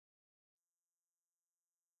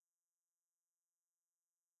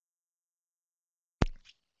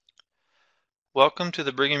Welcome to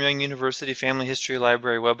the Brigham Young University Family History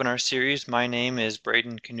Library webinar series. My name is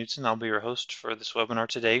Braden Knudsen. I'll be your host for this webinar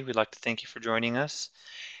today. We'd like to thank you for joining us,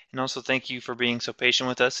 and also thank you for being so patient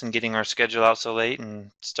with us and getting our schedule out so late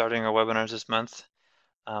and starting our webinars this month.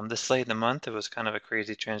 This late in the month, it was kind of a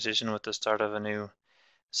crazy transition with the start of a new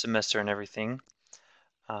semester and everything.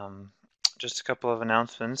 Just a couple of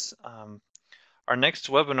announcements. Our next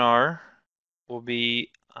webinar will be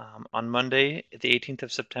on Monday, the 18th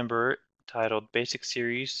of September, titled Basic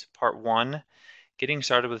Series Part 1, Getting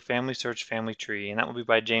Started with Family Search Family Tree, and that will be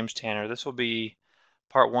by James Tanner. This will be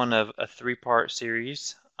part 1 of a 3-part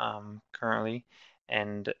series currently,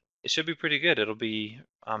 and it should be pretty good. It'll be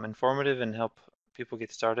informative and help people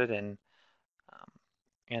get started and um,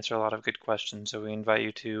 answer a lot of good questions. So we invite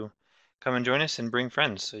you to come and join us and bring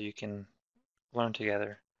friends so you can learn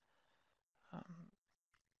together.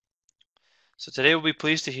 So today we'll be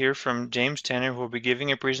pleased to hear from James Tanner, who will be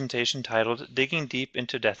giving a presentation titled Digging Deep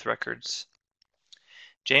into Death Records.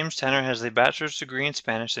 James Tanner has a bachelor's degree in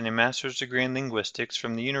Spanish and a master's degree in linguistics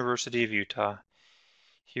from the University of Utah.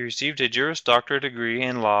 He received a Juris Doctor degree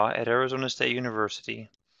in law at Arizona State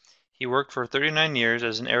University. He worked for 39 years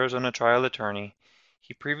as an Arizona trial attorney.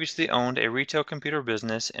 He previously owned a retail computer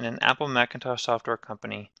business and an Apple Macintosh software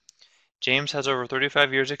company. James has over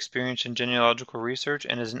 35 years experience in genealogical research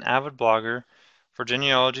and is an avid blogger for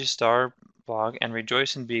Genealogy Star blog and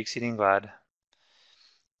Rejoice and Be Exceeding Glad.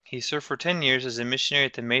 He served for 10 years as a missionary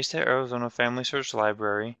at the Mesa, Arizona Family Search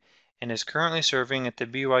Library and is currently serving at the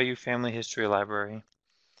BYU Family History Library.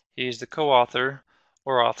 He is the co-author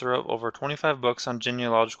or author of over 25 books on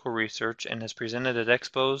genealogical research and has presented at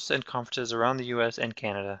expos and conferences around the U.S. and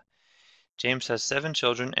Canada. James has 7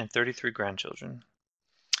 children and 33 grandchildren.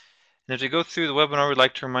 And as we go through the webinar, we'd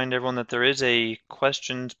like to remind everyone that there is a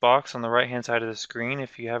questions box on the right-hand side of the screen.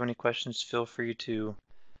 If you have any questions, feel free to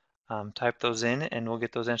type those in, and we'll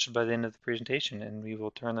get those answered by the end of the presentation, and we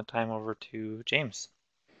will turn the time over to James.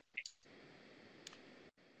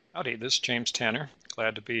 Howdy, this is James Tanner.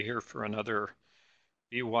 Glad to be here for another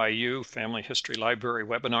BYU Family History Library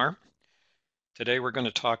webinar. Today we're going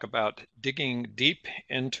to talk about digging deep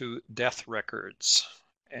into death records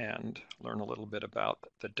and learn a little bit about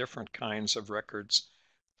the different kinds of records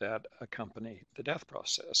that accompany the death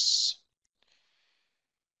process.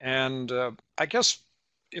 And I guess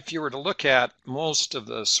if you were to look at most of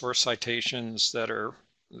the source citations that are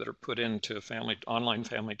put into online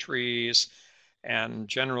family trees, and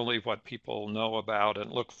generally what people know about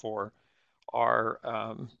and look for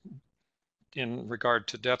are in regard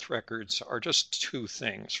to death records are just two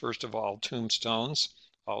things. First of all, tombstones,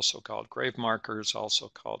 also called grave markers, also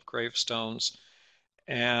called gravestones,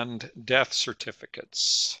 and death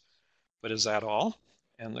certificates. But is that all?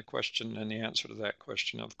 And the question and the answer to that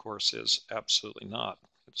question, of course, is absolutely not.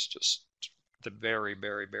 It's just the very,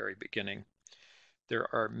 very, very beginning. There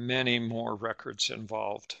are many more records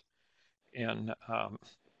involved in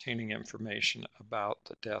obtaining information about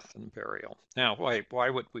the death and burial. Now, why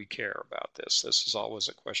would we care about this? This is always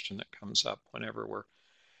a question that comes up whenever we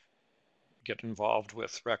get involved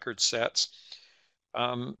with record sets.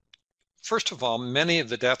 First of all, many of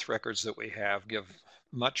the death records that we have give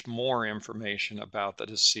much more information about the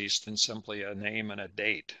deceased than simply a name and a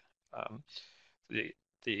date.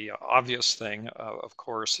 The obvious thing, of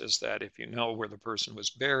course, is that if you know where the person was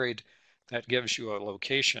buried, that gives you a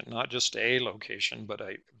location, not just a location, but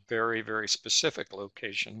a very, very specific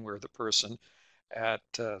location where the person at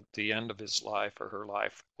the end of his life or her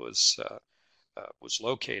life was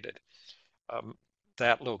located.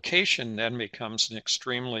 That location then becomes an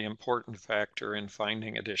extremely important factor in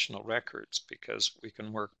finding additional records because we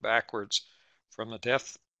can work backwards from the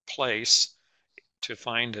death place to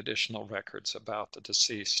find additional records about the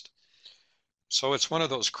deceased. So it's one of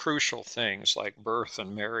those crucial things like birth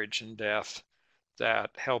and marriage and death that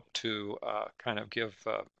help to kind of give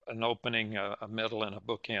an opening, a middle, and a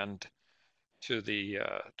bookend to the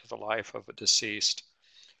life of a deceased.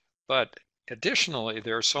 But additionally,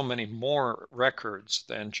 there are so many more records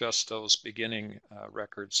than just those beginning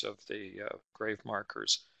records of the grave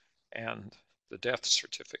markers and the death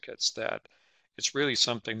certificates that it's really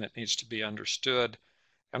something that needs to be understood.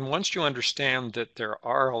 And once you understand that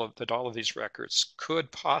all of these records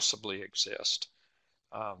could possibly exist,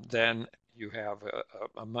 then you have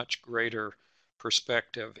a much greater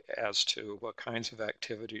perspective as to what kinds of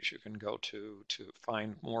activities you can go to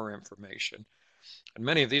find more information. And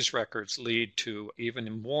many of these records lead to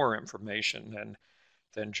even more information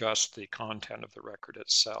than just the content of the record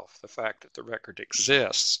itself. The fact that the record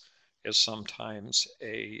exists is sometimes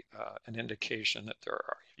an indication that there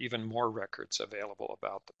are even more records available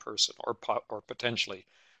about the person or potentially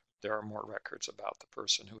there are more records about the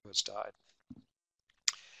person who has died.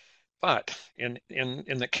 But in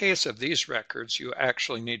the case of these records, you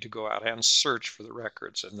actually need to go out and search for the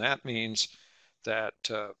records. And that means that,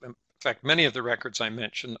 in fact, many of the records I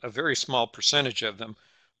mentioned, a very small percentage of them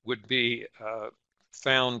would be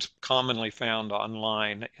commonly found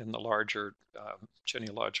online in the larger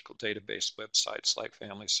genealogical database websites like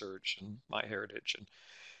FamilySearch and MyHeritage and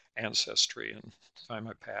Ancestry and Find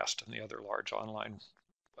My Past and the other large online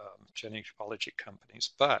genealogy companies.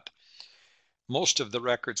 But most of the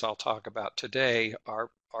records I'll talk about today are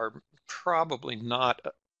probably not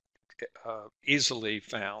easily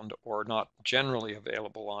found or not generally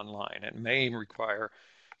available online, and may require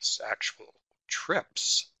actual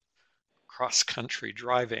trips, cross-country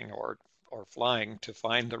driving or flying to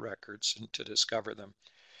find the records and to discover them.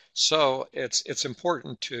 So it's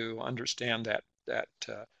important to understand that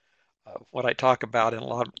what I talk about in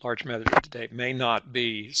large measure today may not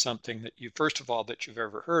be something that you, first of all, that you've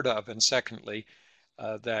ever heard of, and secondly,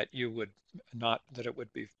 that it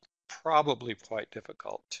would be probably quite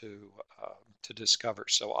difficult to discover.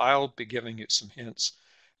 So I'll be giving you some hints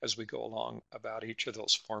as we go along about each of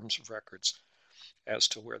those forms of records as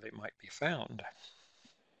to where they might be found.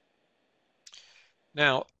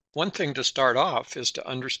 Now, one thing to start off is to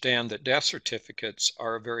understand that death certificates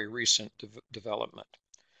are a very recent development,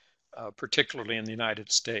 particularly in the United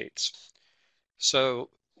States. So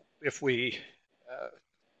if we,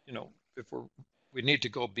 we need to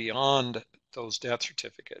go beyond those death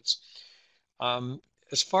certificates.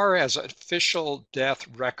 As far as official death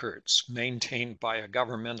records maintained by a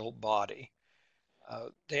governmental body,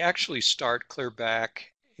 they actually start clear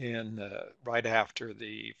back in right after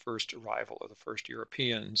the first arrival of the first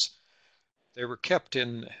Europeans. They were kept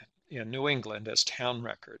in New England as town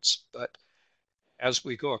records, but as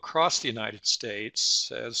we go across the United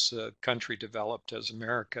States, as the country developed, as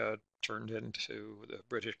America turned into the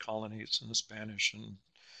British colonies and the Spanish and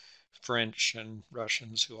French and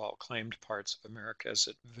Russians who all claimed parts of America, as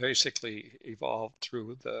it basically evolved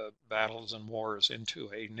through the battles and wars into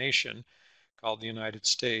a nation called the United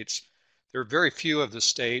States, there are very few of the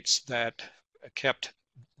states that kept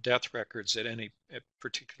death records at any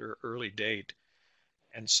particular early date.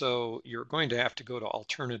 And so you're going to have to go to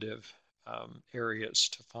alternative areas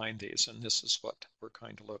to find these, and this is what we're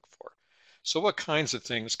going to look for. So what kinds of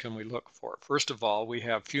things can we look for? First of all, we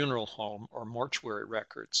have funeral home or mortuary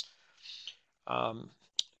records.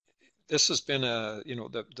 This has been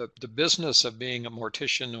the business of being a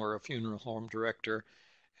mortician or a funeral home director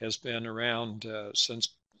has been around since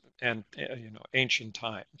ancient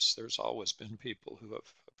times. There's always been people who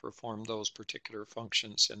have performed those particular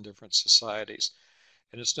functions in different societies,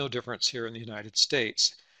 and it's no difference here in the United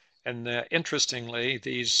States. And interestingly,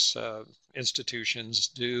 these institutions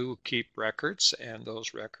do keep records, and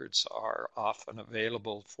those records are often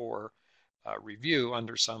available for review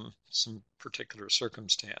under some particular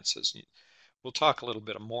circumstances. We'll talk a little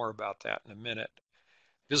bit more about that in a minute.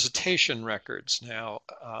 Visitation records. Now,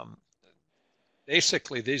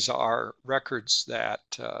 basically, these are records that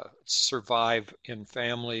survive in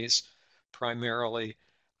families primarily.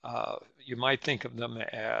 You might think of them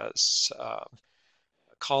as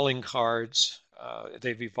calling cards.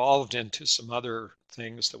 They've evolved into some other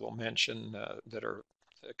things that we'll mention that are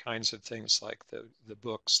the kinds of things like the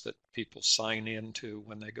books that people sign into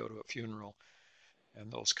when they go to a funeral, and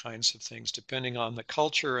those kinds of things. Depending on the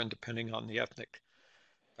culture and depending on the ethnic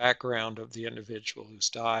background of the individual who's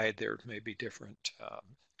died, there may be different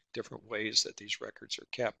ways that these records are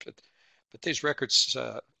kept. But these records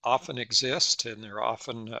often exist, and they're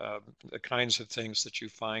often the kinds of things that you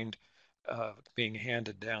find being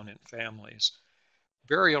handed down in families.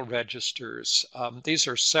 Burial registers, these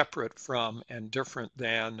are separate from and different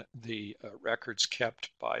than the records kept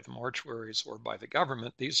by the mortuaries or by the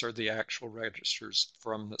government. These are the actual registers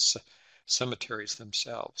from the cemeteries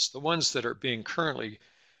themselves. The ones that are being currently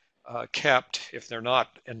kept, if they're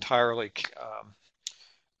not entirely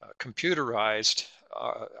computerized,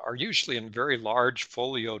 are usually in very large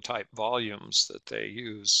folio type volumes that they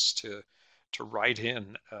use to write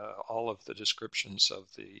in all of the descriptions of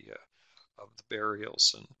the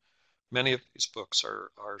burials, and many of these books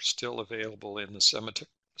are still available in the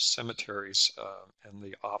cemeteries and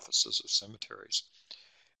the offices of cemeteries.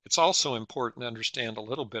 It's also important to understand a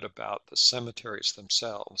little bit about the cemeteries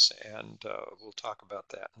themselves, and we'll talk about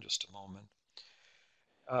that in just a moment.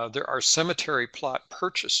 There are cemetery plot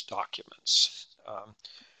purchase documents.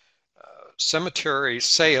 Cemetery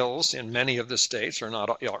sales in many of the states, or not,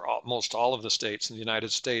 or almost all of the states in the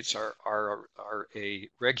United States, are a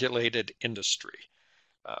regulated industry.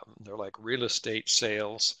 They're like real estate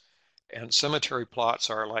sales, And cemetery plots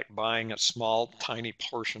are like buying a small, tiny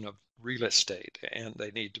portion of real estate, and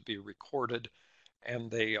they need to be recorded,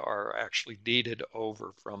 and they are actually deeded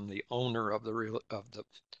over from the owner of the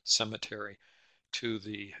cemetery to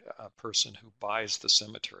the person who buys the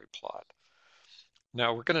cemetery plot.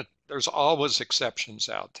 Now there's always exceptions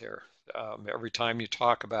out there. Every time you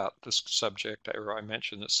talk about this subject, or I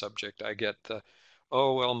mention this subject, I get the,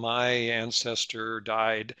 oh, well, my ancestor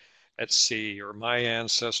died at sea, or my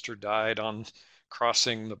ancestor died on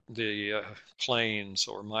crossing the plains,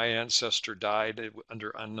 or my ancestor died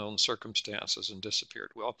under unknown circumstances and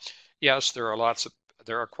disappeared. Well, yes, there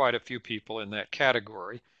are quite a few people in that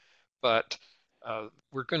category, but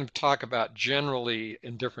we're going to talk about generally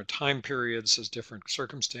in different time periods, as different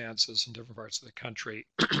circumstances in different parts of the country.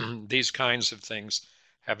 These kinds of things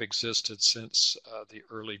have existed since the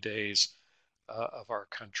early days of our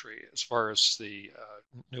country. As far as the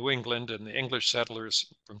New England and the English settlers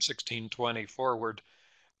from 1620 forward,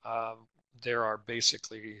 there are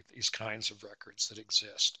basically these kinds of records that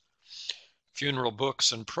exist. Funeral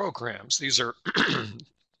books and programs. These are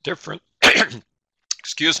different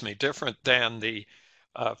excuse me, different than the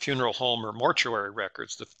funeral home or mortuary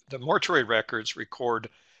records. The mortuary records record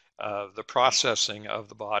the processing of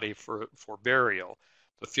the body for burial.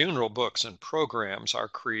 The funeral books and programs are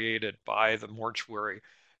created by the mortuary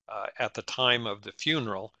at the time of the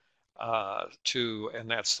funeral and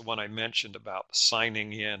that's the one I mentioned about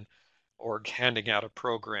signing in or handing out a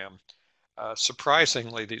program.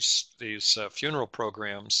 Surprisingly, these funeral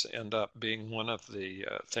programs end up being one of the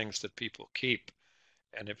things that people keep.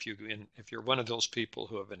 And if you're one of those people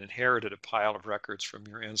who have inherited a pile of records from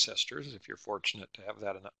your ancestors, if you're fortunate to have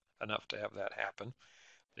that enough to have that happen,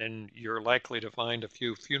 then you're likely to find a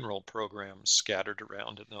few funeral programs scattered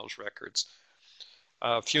around in those records.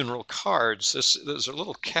 Funeral cards. There's a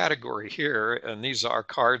little category here, and these are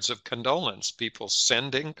cards of condolence. People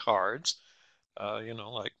sending cards,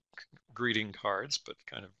 like greeting cards, but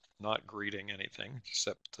kind of not greeting anything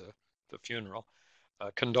except the funeral.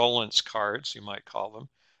 Condolence cards, you might call them,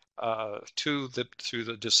 to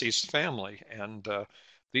the deceased family, and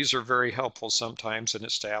these are very helpful sometimes in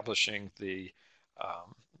establishing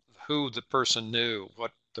who the person knew,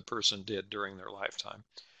 what the person did during their lifetime.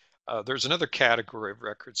 There's another category of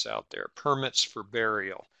records out there: permits for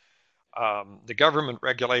burial. The government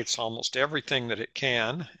regulates almost everything that it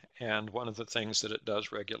can, and one of the things that it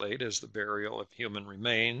does regulate is the burial of human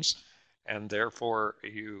remains. And therefore,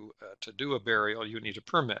 to do a burial, you need a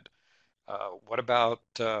permit. What about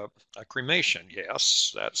a cremation?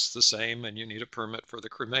 Yes, that's the same, and you need a permit for the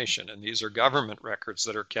cremation. And these are government records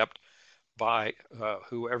that are kept by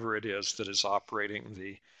whoever it is that is operating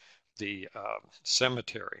the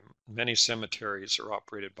cemetery. Many cemeteries are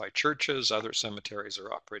operated by churches. Other cemeteries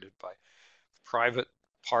are operated by private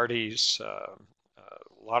parties. A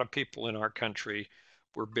lot of people in our country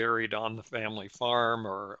were buried on the family farm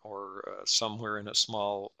or somewhere in a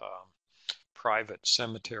small private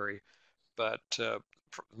cemetery. But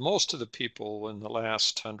most of the people in the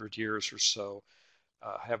last 100 years or so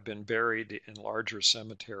have been buried in larger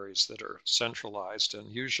cemeteries that are centralized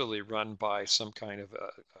and usually run by some kind of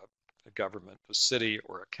a government, a city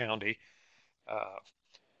or a county,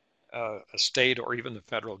 a state, or even the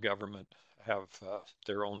federal government have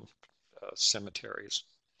their own cemeteries.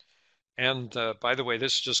 And by the way,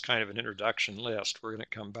 this is just kind of an introduction list. We're going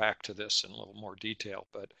to come back to this in a little more detail,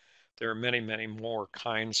 but there are many, many more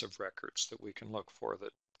kinds of records that we can look for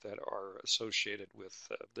that are associated with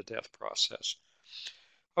the death process.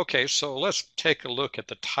 Okay, so let's take a look at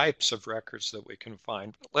the types of records that we can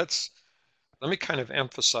find. Let me kind of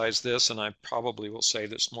emphasize this, and I probably will say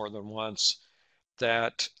this more than once,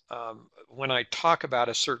 that when I talk about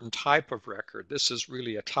a certain type of record, this is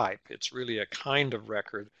really a type. It's really a kind of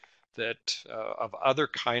record that of other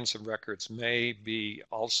kinds of records may be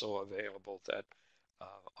also available that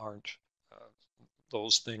aren't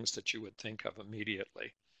those things that you would think of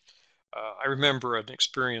immediately. I remember an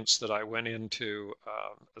experience that I went into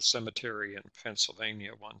a cemetery in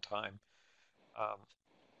Pennsylvania one time.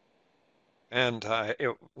 And I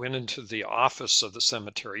went into the office of the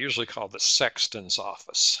cemetery, usually called the sexton's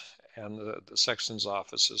office. And the sexton's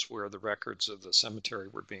office is where the records of the cemetery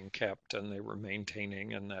were being kept and they were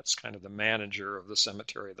maintaining, and that's kind of the manager of the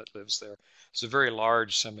cemetery that lives there. It's a very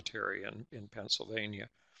large cemetery in Pennsylvania.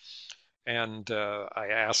 And I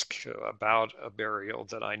asked about a burial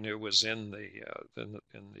that I knew was in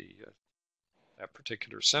that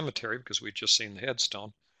particular cemetery because we'd just seen the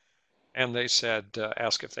headstone. And they said,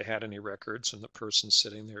 ask if they had any records, and the person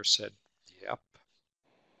sitting there said, yep.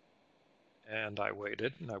 And I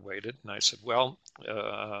waited, and I waited, and I said, well,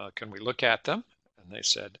 can we look at them? And they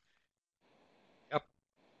said,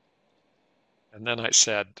 And then I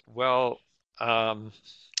said, well, um,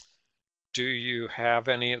 do you have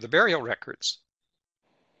any of the burial records?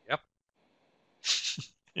 Yep.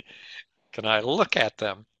 Can I look at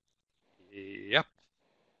them? Yep.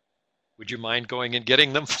 Would you mind going and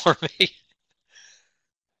getting them for me?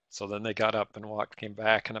 So then they got up and came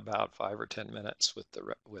back in about 5 or 10 minutes with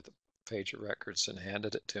a page of records and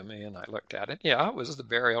handed it to me, and I looked at it. Yeah, it was the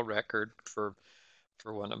burial record for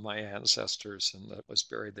one of my ancestors, and that was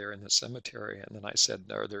buried there in the cemetery. And then I said,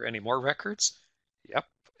 "Are there any more records?" Yep.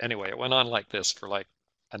 Anyway, it went on like this for like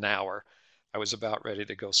an hour. I was about ready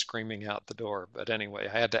to go screaming out the door, but anyway,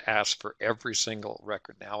 I had to ask for every single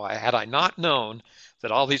record. Now, had I not known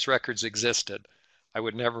that all these records existed, I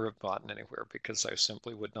would never have gotten anywhere because I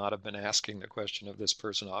simply would not have been asking the question of this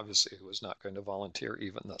person, obviously, who was not going to volunteer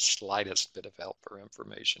even the slightest bit of help or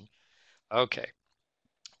information. Okay,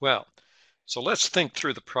 well, so let's think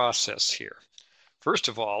through the process here. First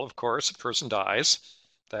of all, of course, a person dies.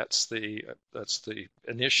 That's the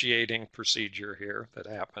initiating procedure here that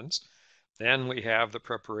happens. Then we have the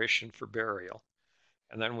preparation for burial,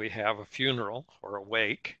 and then we have a funeral or a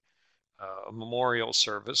wake, a memorial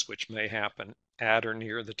service, which may happen at or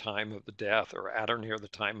near the time of the death, or at or near the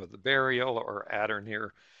time of the burial, or at or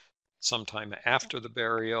near sometime after the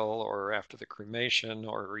burial, or after the cremation,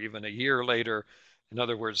 or even a year later. In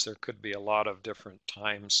other words, there could be a lot of different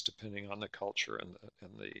times depending on the culture and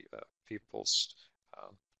the people's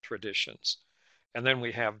traditions. And then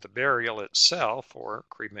we have the burial itself, or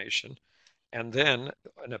cremation, and then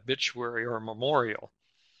an obituary or memorial.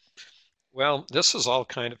 Well, this has all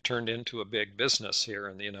kind of turned into a big business here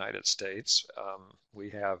in the United States. We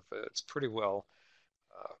have it's pretty well,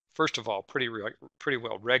 first of all, pretty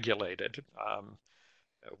well regulated.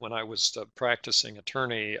 When I was a practicing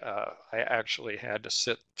attorney, I actually had to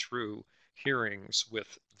sit through hearings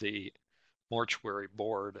with the mortuary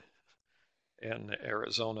board in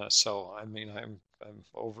Arizona. So I mean, I'm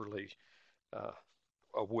overly uh,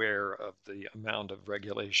 aware of the amount of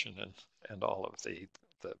regulation and all of the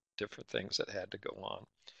different things that had to go on.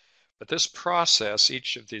 But this process,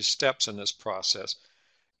 each of these steps in this process,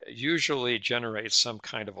 usually generates some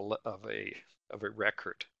kind of a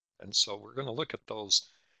record. And so we're going to look at those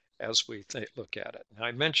as we look at it. Now,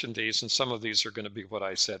 I mentioned these, and some of these are going to be what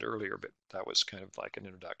I said earlier, but that was kind of like an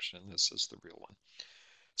introduction. This is the real one.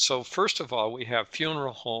 So first of all, we have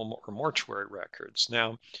funeral home or mortuary records.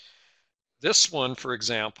 Now, this one, for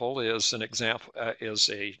example, is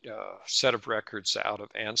a set of records out of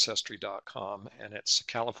Ancestry.com, and it's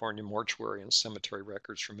California Mortuary and Cemetery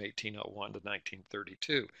Records from 1801 to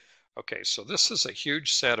 1932. Okay, so this is a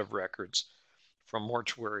huge set of records from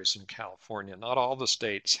mortuaries in California. Not all the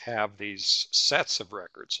states have these sets of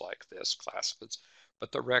records like this, classifieds,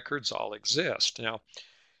 but the records all exist. Now,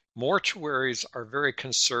 mortuaries are very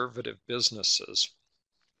conservative businesses,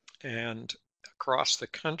 and across the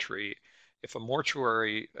country, if a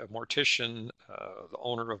mortician, the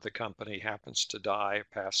owner of the company, happens to die,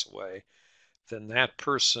 pass away, then that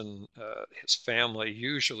person, his family,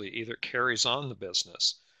 usually either carries on the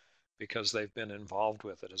business because they've been involved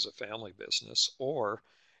with it as a family business, or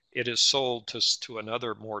it is sold to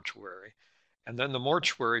another mortuary. And then the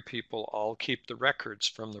mortuary people all keep the records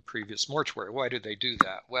from the previous mortuary. Why do they do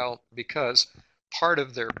that? Well, because part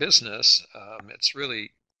of their business, it's really,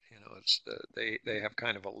 they have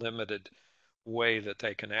kind of a limited way that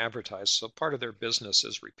they can advertise. So part of their business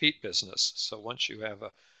is repeat business. So once you have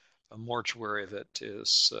a mortuary that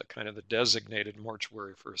is kind of the designated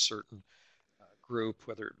mortuary for a certain group,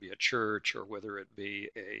 whether it be a church or whether it be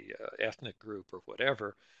a ethnic group or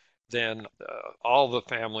whatever, then all the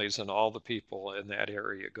families and all the people in that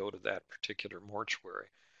area go to that particular mortuary.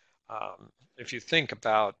 If you think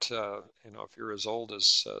about, if you're as old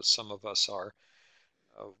as some of us are,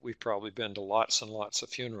 we've probably been to lots and lots of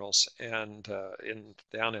funerals. And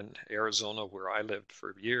down in Arizona, where I lived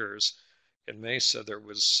for years, in Mesa, there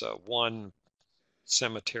was one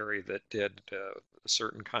cemetery that did a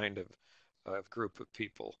certain kind of group of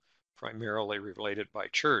people, primarily related by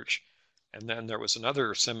church. And then there was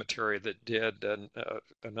another cemetery that did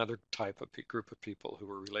another type of group of people who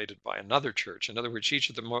were related by another church. In other words, each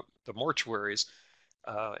of the mortuaries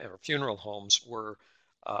or funeral homes were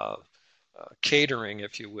catering,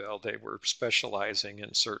 if you will. They were specializing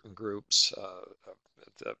in certain groups of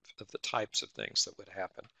the types of things that would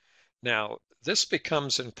happen. Now, this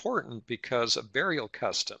becomes important because of burial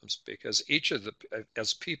customs, because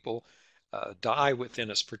as people die within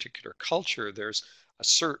a particular culture, there's a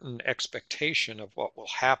certain expectation of what will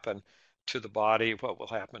happen to the body, what will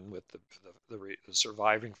happen with the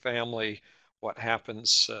surviving family, what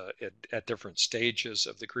happens at different stages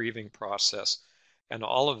of the grieving process. And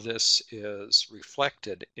all of this is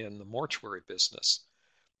reflected in the mortuary business.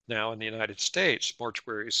 Now, in the United States,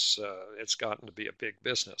 mortuaries, it's gotten to be a big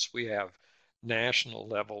business. We have national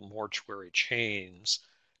level mortuary chains,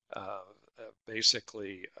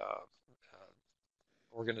 basically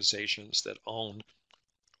organizations that own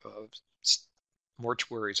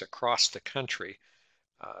mortuaries across the country,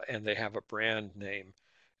 and they have a brand name.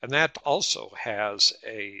 And that also has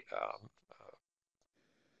a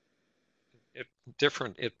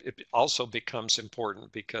it also becomes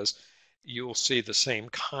important because you'll see the same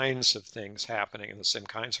kinds of things happening and the same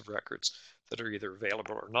kinds of records that are either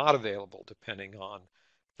available or not available depending on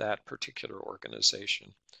that particular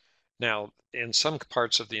organization. Now, in some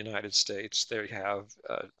parts of the United States, they have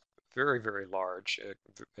very, very large,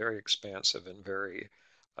 very expansive, and very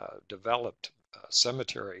developed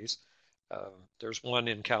cemeteries. There's one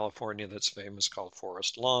in California that's famous called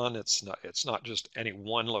Forest Lawn. It's not just any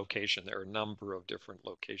one location. There are a number of different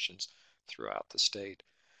locations throughout the state.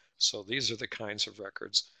 So these are the kinds of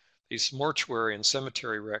records. These mortuary and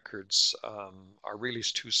cemetery records are really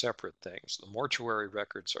two separate things. The mortuary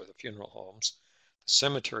records are the funeral homes. The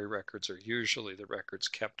cemetery records are usually the records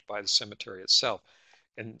kept by the cemetery itself.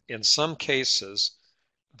 And in some cases,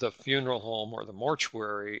 the funeral home or the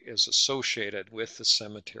mortuary is associated with the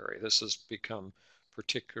cemetery. This has become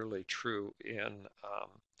particularly true in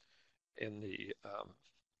the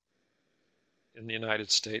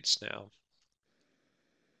United States now.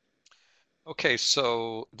 Okay,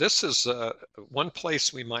 so this is one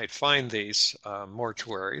place we might find these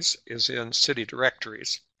mortuaries is in city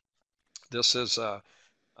directories. This is a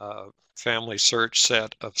family search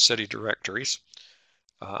set of city directories,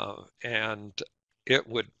 and it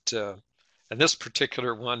would, and this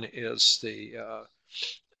particular one is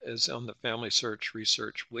is on the Family Search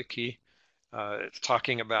Research Wiki. It's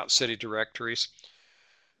talking about city directories.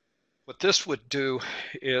 What this would do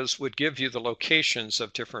is would give you the locations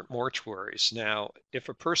of different mortuaries. Now, if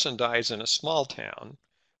a person dies in a small town,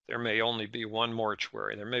 there may only be one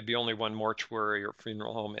mortuary. There may be only one mortuary or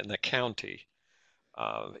funeral home in the county,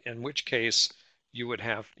 in which case you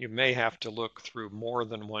may have to look through more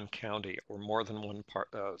than one county or more than one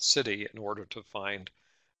city in order to find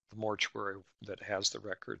the mortuary that has the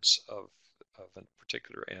records of a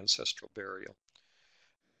particular ancestral burial.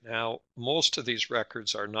 Now, most of these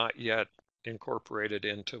records are not yet incorporated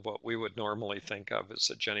into what we would normally think of as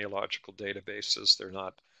the genealogical databases. They're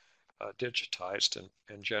not digitized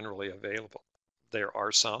and generally available. There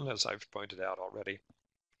are some, as I've pointed out already,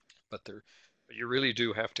 but you really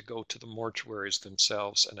do have to go to the mortuaries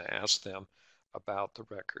themselves and ask them about the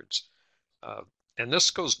records. And this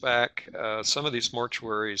goes back, some of these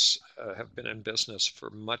mortuaries have been in business for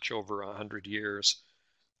much over 100 years.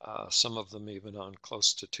 Some of them even on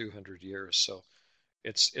close to 200 years. So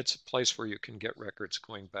it's a place where you can get records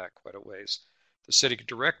going back quite a ways. The city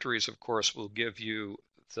directories, of course, will give you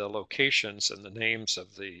the locations and the names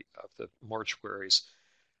of the mortuaries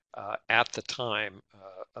at the time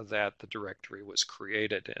that the directory was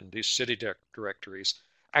created. And these city directories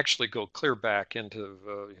actually go clear back into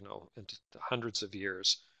into hundreds of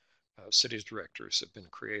years. Cities directories have been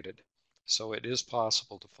created. So it is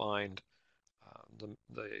possible to find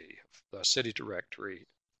the city directory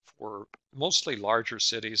for mostly larger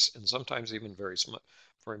cities and sometimes even very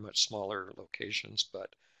much smaller locations,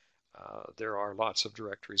 but there are lots of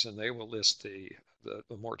directories and they will list the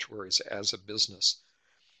mortuaries as a business.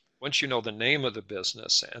 Once you know the name of the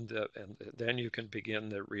business and then you can begin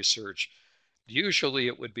the research. Usually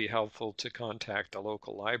it would be helpful to contact a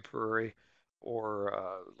local library or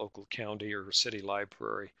a local county or city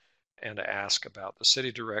library and ask about the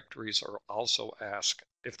city directories, or also ask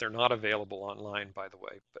if they're not available online, by the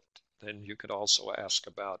way, but then you could also ask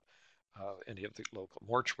about any of the local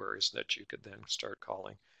mortuaries that you could then start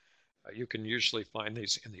calling. You can usually find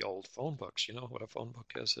these in the old phone books. You know what a phone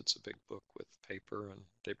book is? It's a big book with paper and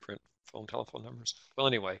they print telephone numbers. Well,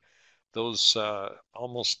 anyway, those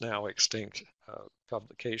almost now extinct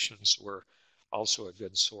publications were also a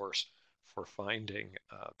good source for finding.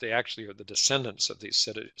 They actually are the descendants of these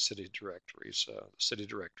city directories. City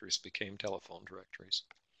directories became telephone directories.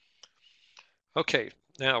 Okay,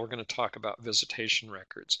 now we're going to talk about visitation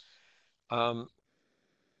records.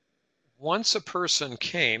 Once a person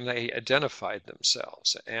came, they identified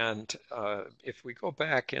themselves. And if we go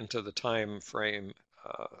back into the time frame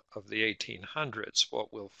of the 1800s,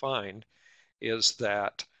 what we'll find is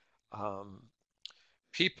that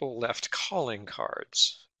people left calling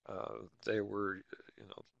cards. They were,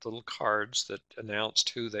 little cards that announced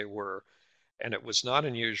who they were, and it was not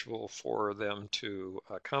unusual for them to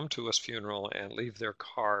come to a funeral and leave their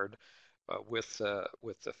card at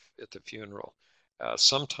the funeral.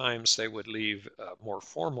 Sometimes they would leave more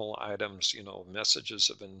formal items,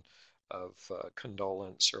 messages of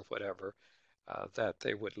condolence or whatever, that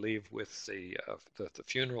they would leave with the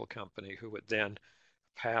funeral company, who would then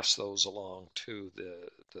pass those along to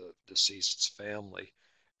the deceased's family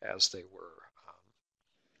as they were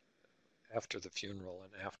after the funeral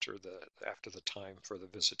and after the time for the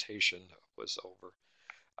visitation was over.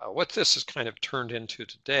 What this has kind of turned into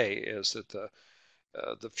today is that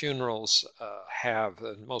the funerals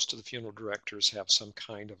and most of the funeral directors have some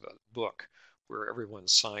kind of a book where everyone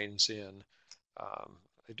signs in.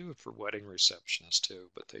 They do it for wedding receptions too,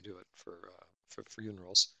 but they do it for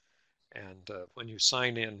funerals. And when you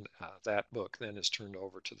sign in, that book then is turned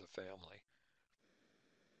over to the family.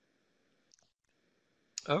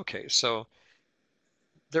 Okay, so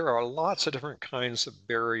there are lots of different kinds of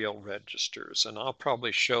burial registers, and I'll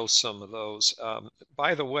probably show some of those.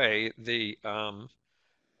 By the way, I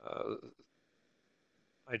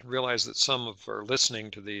realize that some of are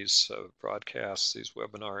listening to these broadcasts, these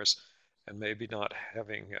webinars, and maybe not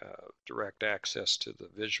having direct access to the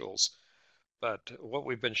visuals. But what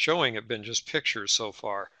we've been showing have been just pictures so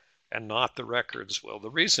far and not the records. Well, the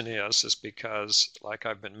reason is because, like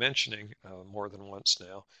I've been mentioning more than once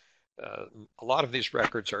now, a lot of these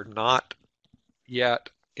records are not yet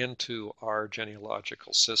into our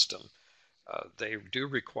genealogical system. They do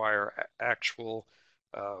require actual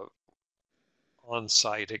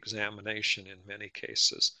on-site examination in many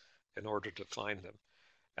cases in order to find them.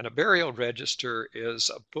 And a burial register is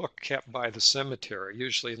a book kept by the cemetery,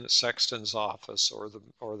 usually in the sexton's office or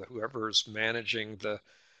whoever's managing the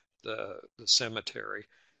cemetery,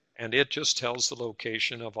 and it just tells the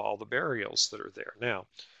location of all the burials that are there. Now,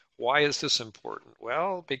 why is this important?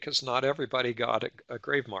 Well, because not everybody got a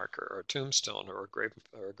grave marker or a tombstone or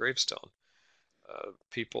a gravestone.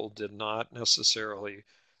 People did not necessarily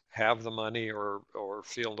have the money or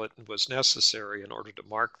feel it was necessary in order to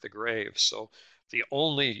mark the grave. So the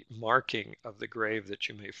only marking of the grave that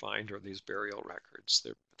you may find are these burial records,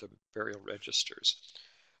 the burial registers.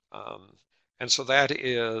 And so that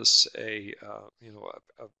is a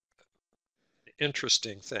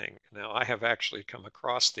interesting thing. Now, I have actually come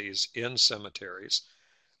across these in cemeteries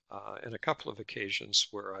in a couple of occasions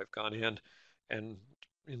where I've gone in and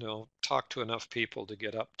talked to enough people to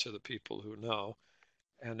get up to the people who know.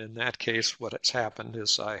 And in that case, what has happened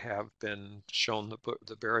is I have been shown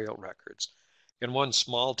the burial records. In one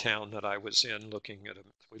small town that I was in,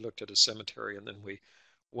 we looked at a cemetery, and then we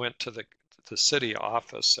went to the city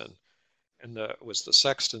office, and it was the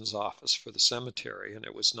sexton's office for the cemetery, and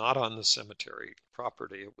it was not on the cemetery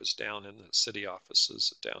property. It was down in the city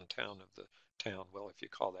offices downtown of the town. Well, if you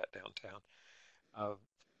call that downtown.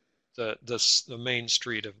 The main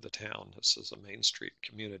street of the town. This is a main street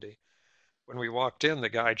community. When we walked in, the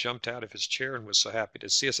guy jumped out of his chair and was so happy to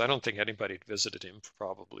see us. I don't think anybody had visited him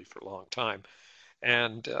probably for a long time.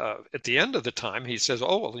 And at the end of the time, he says,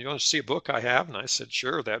 "Oh, well, you want to see a book I have?" And I said,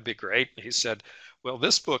 "Sure, that'd be great." And he said, "Well,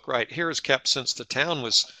 this book right here is kept since the town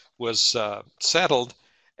was settled,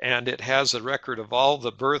 and it has a record of all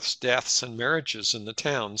the births, deaths, and marriages in the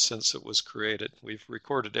town since it was created. We've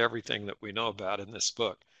recorded everything that we know about in this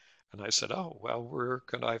book." And I said, "Oh, well, where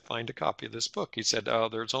could I find a copy of this book?" He said, "Oh,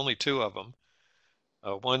 there's only two of them.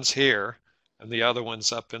 One's here, and the other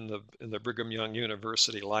one's up in the Brigham Young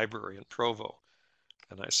University Library in Provo."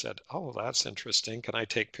 And I said, "Oh, that's interesting. Can I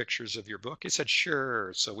take pictures of your book?" He said,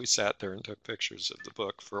 "Sure." So we sat there and took pictures of the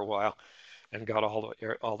book for a while, and got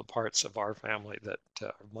all the parts of our family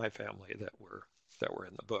my family that were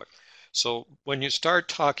in the book. So when you start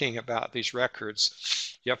talking about these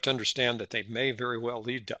records, you have to understand that they may very well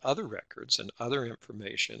lead to other records and other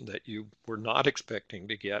information that you were not expecting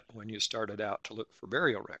to get when you started out to look for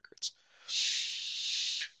burial records.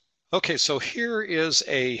 Okay, so here is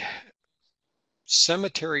a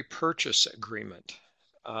cemetery purchase agreement.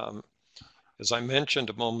 As I mentioned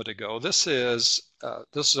a moment ago, this is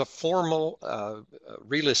a formal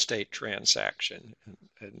real estate transaction,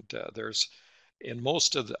 and there's in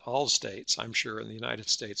most of all states, I'm sure in the United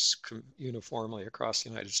States, uniformly across the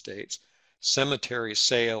United States, cemetery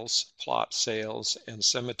sales, plot sales, and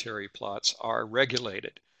cemetery plots are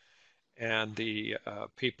regulated. And the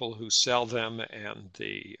people who sell them and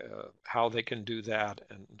how they can do that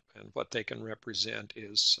and what they can represent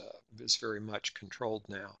is very much controlled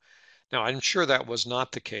now. Now, I'm sure that was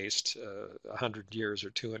not the case 100 years or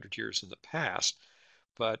 200 years in the past,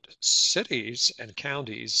 but cities and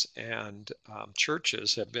counties and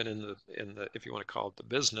churches have been in the if you want to call it the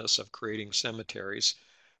business of creating cemeteries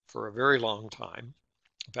for a very long time,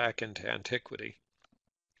 back into antiquity.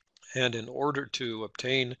 And in order to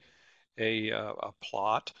obtain a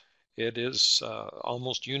plot, it is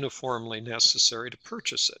almost uniformly necessary to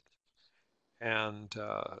purchase it. And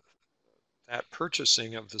that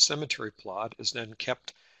purchasing of the cemetery plot is then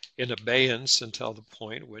kept in abeyance until the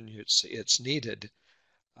point when it's needed.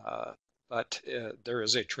 But there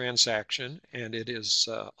is a transaction, and it is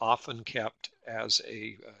often kept as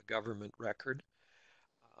a government record.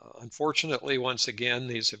 Unfortunately, once again,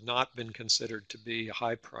 these have not been considered to be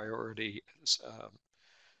high priority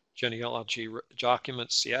genealogy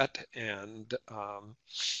documents yet, and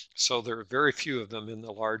so there are very few of them in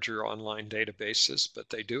the larger online databases, but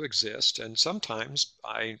they do exist. And sometimes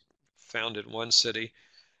I found in one city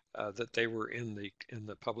that they were in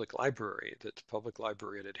the public library, that the public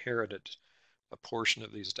library had inherited a portion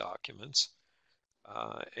of these documents.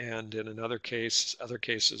 And in other cases,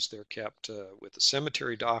 they're kept with the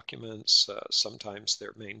cemetery documents. Sometimes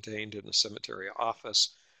they're maintained in the cemetery office.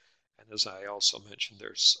 And as I also mentioned,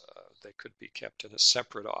 they could be kept in a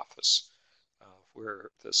separate office where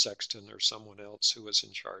the sexton or someone else who was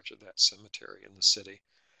in charge of that cemetery in the city.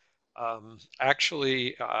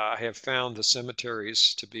 Actually, I have found the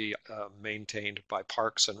cemeteries to be maintained by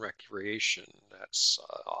Parks and Recreation. That's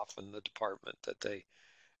often the department that they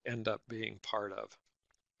end up being part of.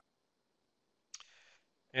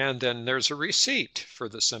 And then there's a receipt for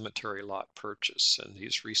the cemetery lot purchase, and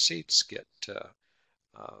these receipts get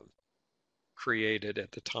created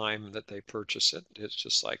at the time that they purchase it. It's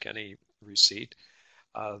just like any receipt.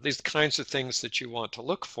 These kinds of things that you want to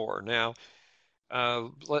look for. Now,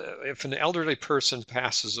 if an elderly person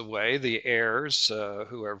passes away, the heirs,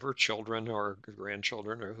 whoever, children or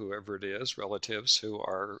grandchildren or whoever it is, relatives who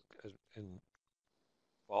are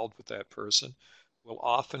involved with that person, will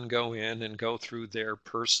often go in and go through their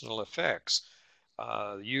personal effects.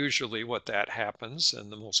 Usually what that happens,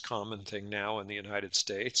 and the most common thing now in the United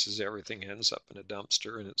States, is everything ends up in a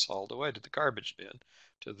dumpster and it's hauled away to the garbage bin,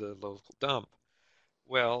 to the local dump.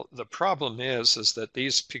 Well, the problem is that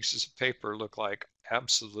these pieces of paper look like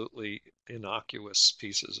absolutely innocuous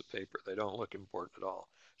pieces of paper. They don't look important at all.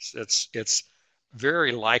 It's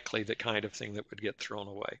very likely the kind of thing that would get thrown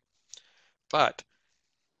away. But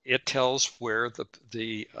it tells where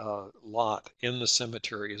the lot in the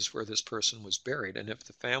cemetery is where this person was buried. And if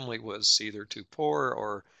the family was either too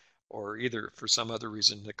poor or either for some other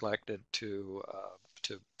reason neglected to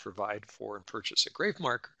provide for and purchase a grave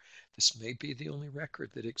marker, this may be the only record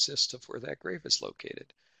that exists of where that grave is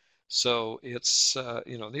located. So it's,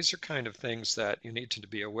 these are kind of things that you need to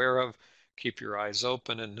be aware of, keep your eyes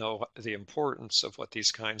open, and know the importance of what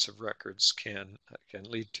these kinds of records can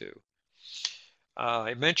lead to.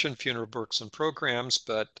 I mentioned funeral books and programs,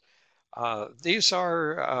 but these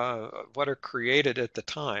are what are created at the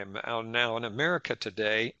time. Now in America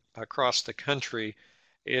today, across the country,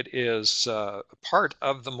 it is part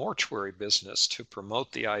of the mortuary business to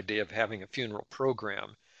promote the idea of having a funeral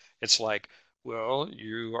program. It's like, well,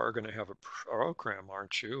 you are going to have a program,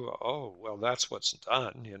 aren't you? Oh, well, that's what's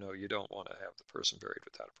done. You know, you don't want to have the person buried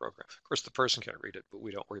without a program. Of course, the person can't read it, but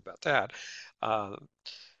we don't worry about that.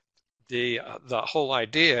 The whole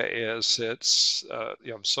idea is it's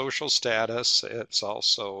social status, it's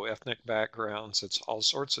also ethnic backgrounds, it's all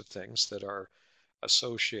sorts of things that are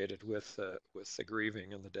associated with the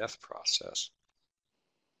grieving and the death process.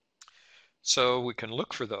 So we can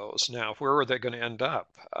look for those. Now, where are they going to end up?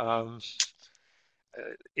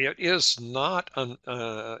 It is not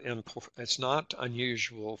it's not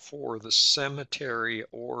unusual for the cemetery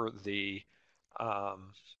or the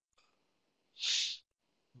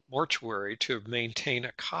mortuary to maintain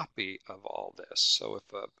a copy of all this. So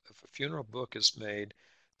if a funeral book is made,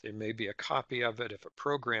 there may be a copy of it. If a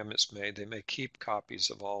program is made, they may keep copies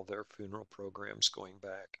of all their funeral programs going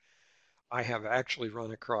back. I have actually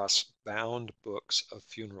run across bound books of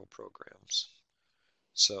funeral programs.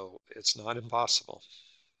 So it's not impossible.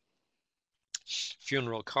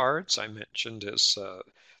 Funeral cards, I mentioned, this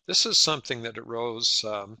is something that arose.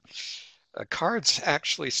 Cards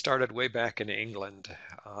actually started way back in England,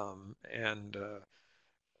 and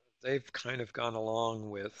they've kind of gone along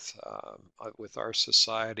with our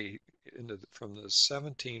society from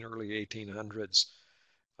the early 1800s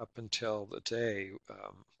up until the day.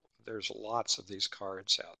 There's lots of these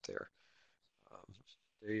cards out there.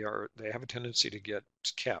 They have a tendency to get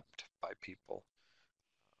kept by people.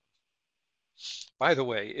 By the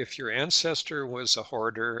way, if your ancestor was a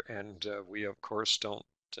hoarder, and we of course don't,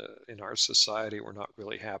 in our society, we're not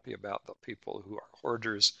really happy about the people who are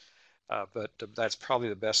hoarders, but that's probably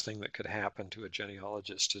the best thing that could happen to a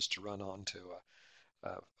genealogist, is to run onto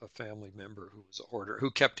a family member who was a hoarder,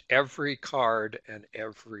 who kept every card and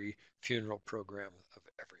every funeral program of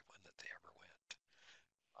everyone that they ever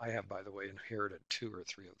I have, by the way, inherited 2 or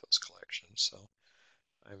 3 of those collections, so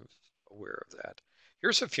I'm aware of that.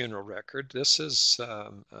 Here's a funeral record. This is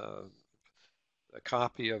a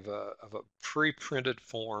copy of a pre-printed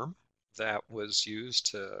form that was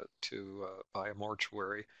used by a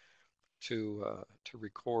mortuary to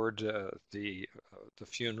record the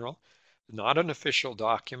funeral. Not an official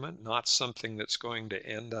document, not something that's going to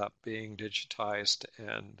end up being digitized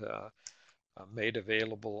and made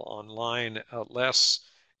available online, unless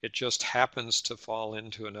it just happens to fall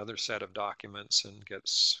into another set of documents and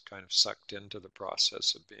gets kind of sucked into the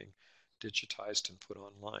process of being digitized and put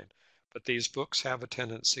online. But these books have a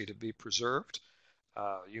tendency to be preserved.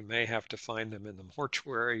 You may have to find them in the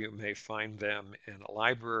mortuary. You may find them in a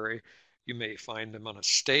library. You may find them on a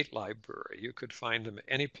state library. You could find them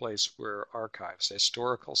any place where archives,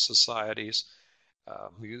 historical societies,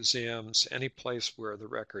 museums, any place where the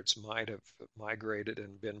records might have migrated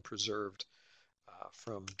and been preserved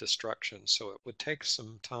from destruction. So it would take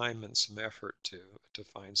some time and some effort to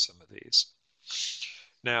find some of these.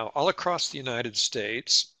 Now, all across the United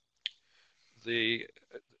States, the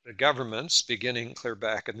governments, beginning clear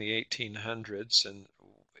back in the 1800s and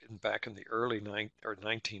back in the early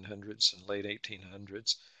 1900s and late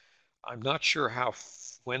 1800s, I'm not sure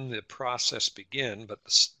when the process began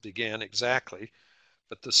exactly,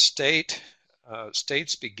 but the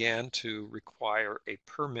states began to require a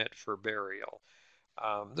permit for burial.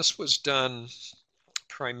 This was done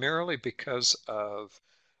primarily because of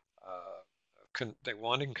they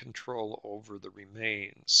wanting control over the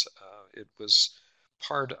remains. It was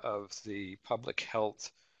part of the public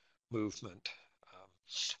health movement.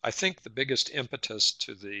 I think the biggest impetus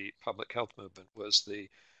to the public health movement was the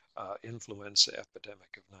influenza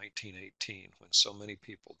epidemic of 1918, when so many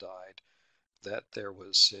people died, that there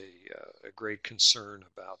was a great concern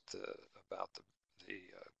about the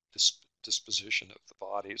disposition of the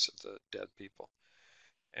bodies of the dead people.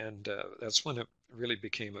 And that's when it really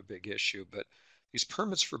became a big issue. But these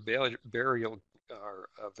permits for burial are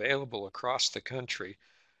available across the country.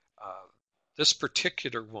 This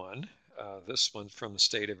particular one, this one from the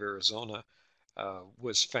state of Arizona,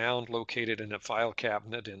 was found located in a file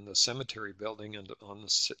cabinet in the cemetery building and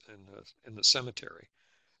in the cemetery.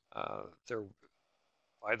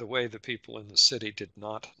 By the way, the people in the city did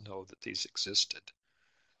not know that these existed.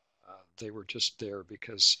 They were just there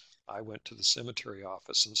because I went to the cemetery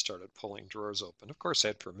office and started pulling drawers open. Of course, I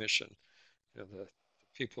had permission. You know, the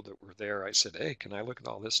people that were there, I said, "Hey, can I look at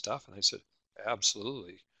all this stuff?" And they said,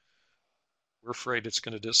 "Absolutely. We're afraid it's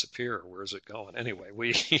going to disappear. Where's it going?" Anyway,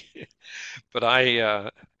 but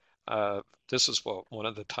this is one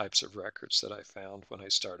of the types of records that I found when I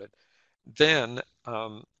started. Then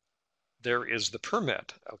there is the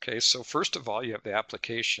permit. Okay, so first of all, you have the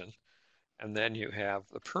application, and then you have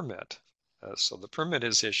the permit. So the permit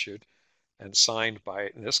is issued and signed by,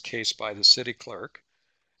 in this case, by the city clerk.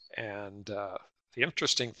 And the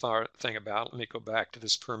interesting thing about, let me go back to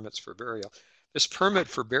this permits for burial. This permit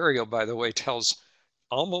for burial, by the way, tells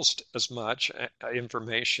almost as much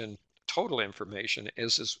information, total information,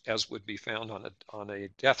 as would be found on a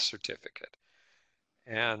death certificate.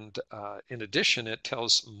 And in addition, it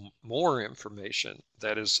tells more information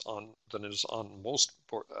than is on most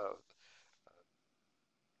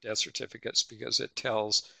death certificates, because it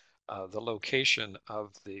tells the location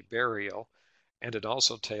of the burial, and it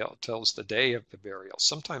also tells the day of the burial.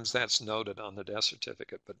 Sometimes that's noted on the death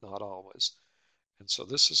certificate, but not always. And so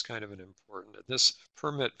this is kind of an important. This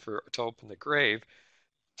permit to open the grave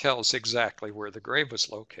tells exactly where the grave was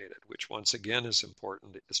located, which once again is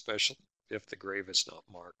important, especially if the grave is not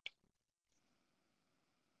marked.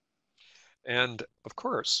 And of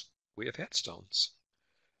course, we have headstones.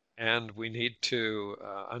 And we need to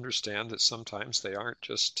understand that sometimes they aren't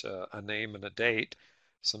just a name and a date.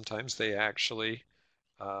 Sometimes they actually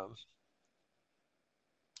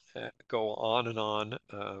go on and on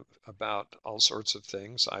about all sorts of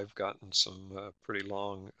things. I've gotten some pretty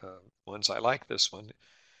long ones. I like this one.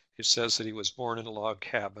 It says that he was born in a log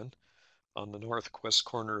cabin on the northwest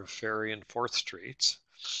corner of Ferry and 4th Streets,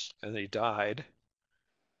 and he died.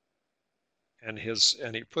 And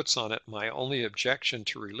he puts on it, "My only objection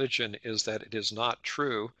to religion is that it is not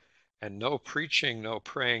true, and no preaching, no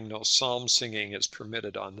praying, no psalm singing is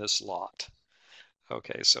permitted on this lot."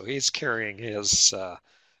 Okay, so he's carrying his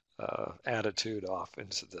attitude off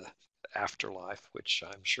into the afterlife, which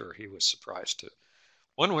I'm sure he was surprised to.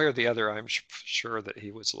 One way or the other, I'm sure that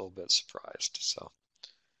he was a little bit surprised. So,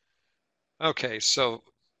 okay, so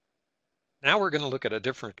now we're going to look at a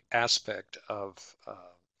different aspect of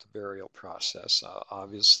the burial process.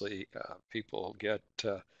 Obviously, people get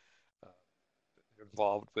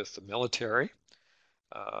involved with the military.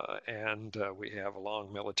 and we have a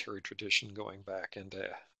long military tradition going back into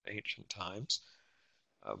ancient times.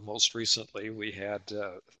 Most recently, we had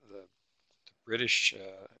the British,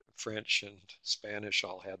 French, and Spanish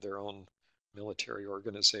all had their own military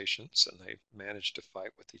organizations, and they managed to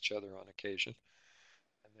fight with each other on occasion.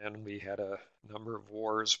 And then we had a number of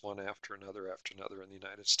wars, one after another in the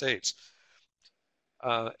United States.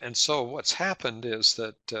 And so what's happened is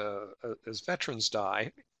that as veterans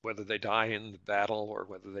die, whether they die in the battle or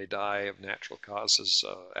whether they die of natural causes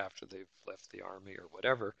after they've left the Army or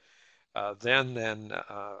whatever, then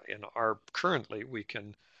in our currently we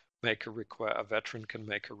can make a request. A veteran can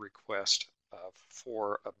make a request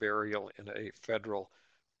for a burial in a federal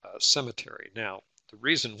cemetery. Now, the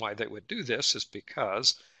reason why they would do this is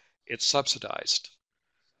because it's subsidized,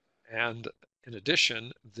 and in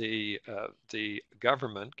addition, the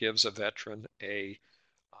government gives a veteran a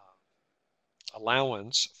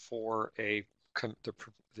allowance for the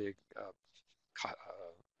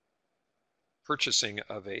purchasing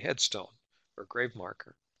of a headstone or grave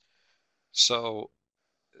marker. So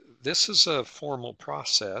this is a formal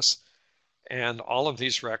process, and all of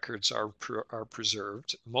these records are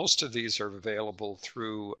preserved. Most of these are available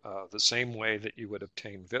through the same way that you would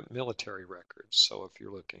obtain military records. So if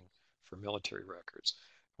you're looking for military records,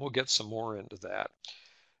 we'll get some more into that.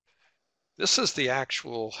 This is the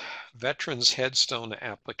actual Veterans Headstone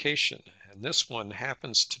application, and this one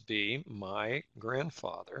happens to be my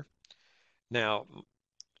grandfather. Now,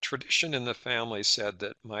 tradition in the family said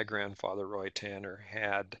that my grandfather, Roy Tanner,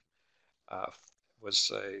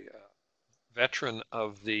 was a veteran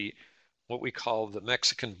of what we call the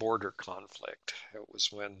Mexican border conflict. It was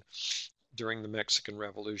during the Mexican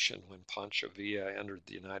Revolution, when Pancho Villa entered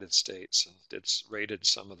the United States and raided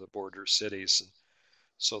some of the border cities. And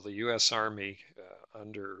so the U.S. Army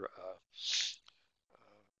under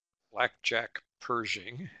Blackjack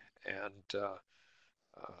Pershing and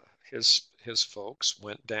his folks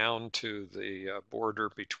went down to the border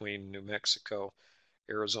between New Mexico,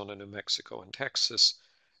 Arizona, New Mexico, and Texas,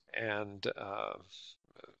 and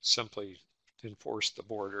simply enforced the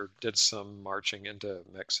border, did some marching into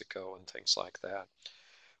Mexico and things like that.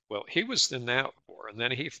 Well, he was in that war, and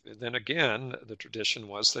then again, the tradition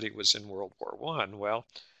was that he was in World War I. Well,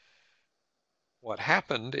 what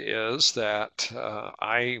happened is that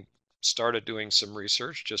I started doing some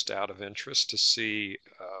research just out of interest to see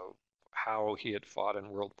how he had fought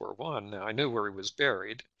in World War I. Now, I knew where he was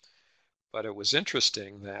buried, but it was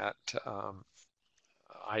interesting that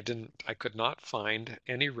I could not find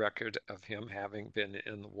any record of him having been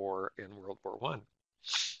in the war in World War I.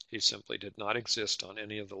 He simply did not exist on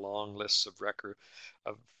any of the long lists of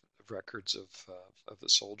records of the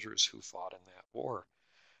soldiers who fought in that war.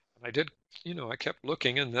 And I kept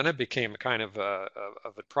looking, and then it became kind of a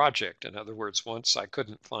project. In other words, once I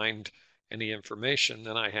couldn't find any information,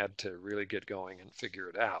 then I had to really get going and figure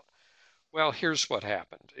it out. Well, here's what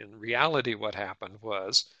happened. In reality, what happened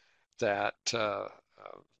was that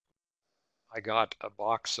I got a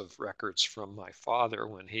box of records from my father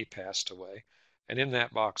when he passed away, and in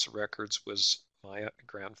that box of records was my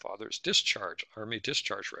grandfather's Army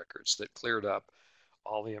discharge records that cleared up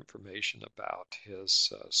all the information about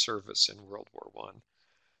his service in World War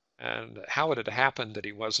I. And how it had happened that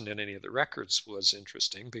he wasn't in any of the records was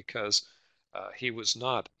interesting, because he was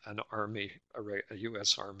not a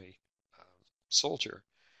U.S. Army soldier.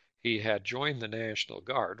 He had joined the National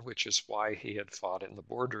Guard, which is why he had fought in the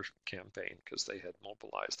border campaign, because they had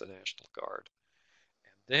mobilized the National Guard.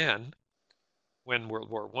 And then, when World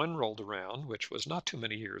War I rolled around, which was not too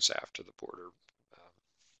many years after the border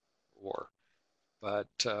war,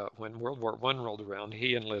 but when World War I rolled around,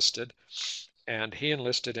 he enlisted, and he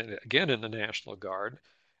enlisted again in the National Guard,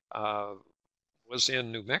 was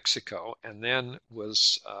in New Mexico, and then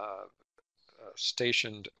was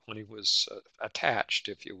stationed when he was attached,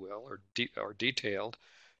 if you will, or detailed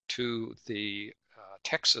to the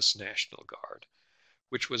Texas National Guard,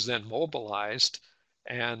 which was then mobilized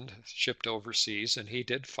and shipped overseas, and he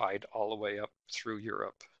did fight all the way up through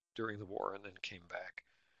Europe during the war and then came back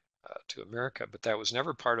to America. But that was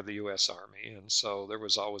never part of the U.S. Army, and so there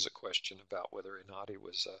was always a question about whether or not he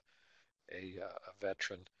was a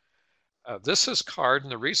veteran. This is card,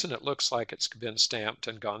 and the reason it looks like it's been stamped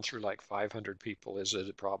and gone through like 500 people is that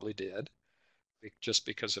it probably did, just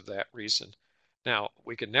because of that reason. Now,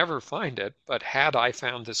 we could never find it, but had I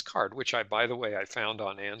found this card, which by the way, I found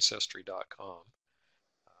on Ancestry.com.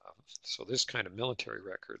 So this kind of military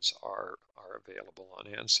records are available on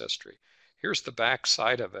Ancestry. Here's the back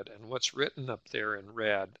side of it, and what's written up there in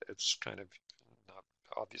red, it's kind of not,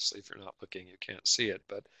 obviously if you're not looking you can't see it,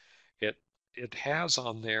 but it it has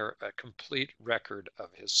on there a complete record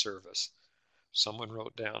of his service. Someone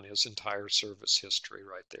wrote down his entire service history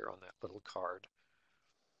right there on that little card.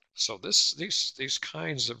 So these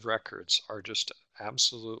kinds of records are just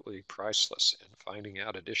absolutely priceless in finding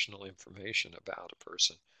out additional information about a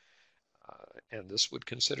person. And this would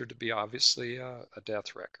consider to be obviously a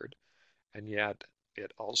death record, and yet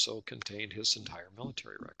it also contained his entire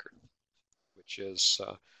military record, which is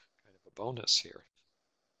kind of a bonus here.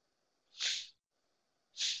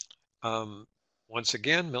 Once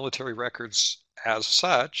again, military records as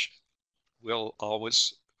such will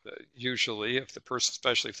always, usually, if the person,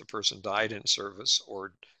 especially if the person died in service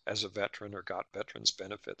or as a veteran or got veterans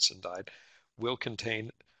benefits and died, will contain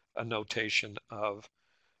a notation of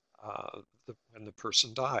when the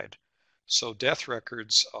person died. So death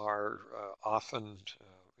records are often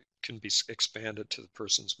can be expanded to the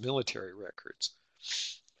person's military records.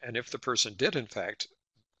 And if the person did in fact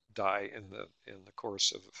die in the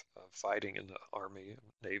course of fighting in the Army,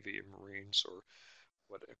 Navy, Marines, or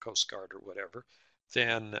what, Coast Guard or whatever,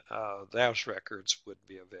 then those records would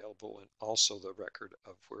be available, and also the record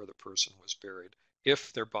of where the person was buried,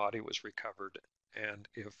 if their body was recovered and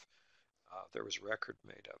if there was record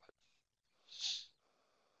made of it.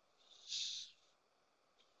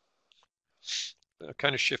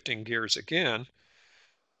 Kind of shifting gears again,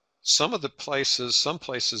 some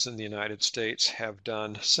places in the United States have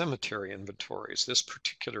done cemetery inventories. This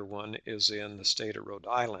particular one is in the state of Rhode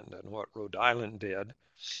Island, and what Rhode Island did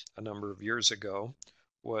a number of years ago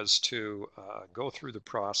was to go through the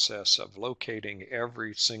process of locating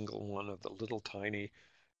every single one of the little tiny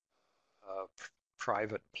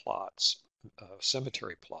private plots,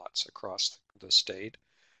 cemetery plots across the state,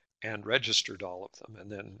 and registered all of them,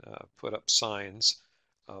 and then put up signs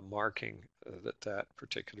marking that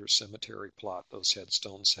particular cemetery plot, those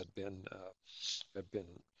headstones had been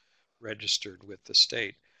registered with the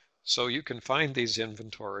state. So you can find these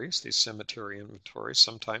inventories, these cemetery inventories.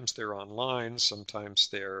 Sometimes they're online, sometimes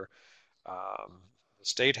they're the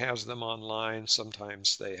state has them online,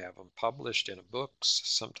 sometimes they have them published in books,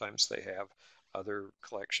 sometimes they have other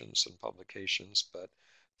collections and publications, but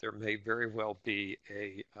there may very well be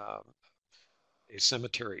a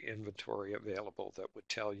cemetery inventory available that would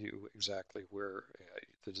tell you exactly where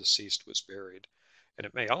the deceased was buried. And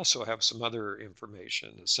it may also have some other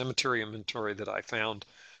information. The cemetery inventory that I found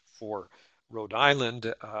for Rhode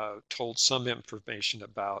Island told some information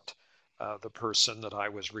about the person that I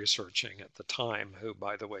was researching at the time, who,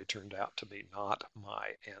 by the way, turned out to be not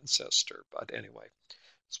my ancestor. But anyway,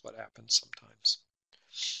 that's what happens sometimes.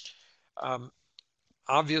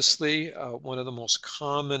 Obviously, one of the most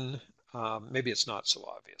common, maybe it's not so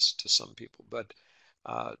obvious to some people, but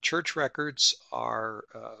church records are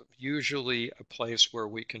usually a place where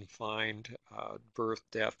we can find birth,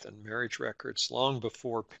 death, and marriage records long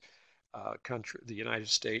before the United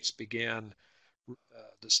States began,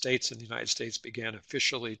 the states in the United States began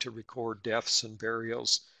officially to record deaths and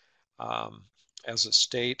burials as a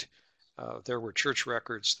state. There were church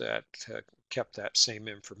records that kept that same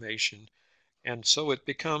information. And so it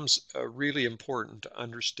becomes really important to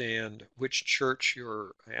understand which church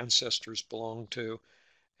your ancestors belonged to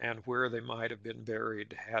and where they might have been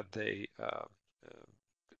buried had they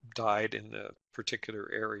died in the particular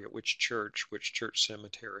area, which church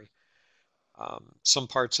cemetery. Some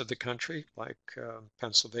parts of the country, like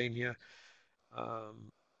Pennsylvania,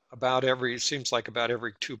 it seems like about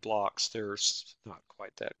every 2 blocks, there's not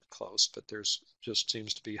quite that close, but there's just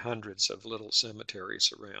seems to be hundreds of little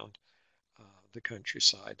cemeteries around the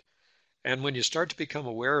countryside. And when you start to become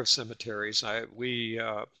aware of cemeteries, we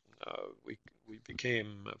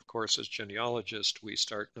became, of course, as genealogists, we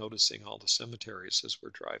start noticing all the cemeteries as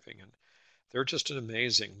we're driving, and they're just an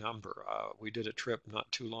amazing number. We did a trip not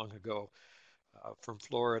too long ago from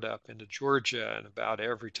Florida up into Georgia, and about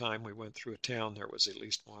every time we went through a town, there was at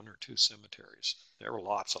least 1 or 2 cemeteries. There were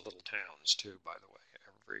lots of little towns too, by the way,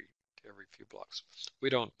 every few blocks.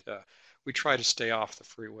 We try to stay off the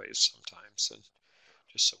freeways sometimes, and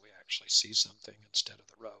just so we actually see something instead of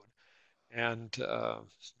the road. And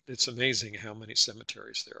it's amazing how many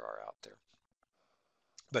cemeteries there are out there.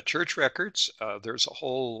 But church records, there's a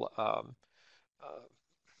whole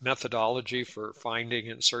methodology for finding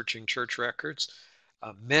and searching church records.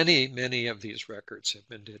 Many of these records have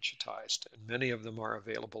been digitized, and many of them are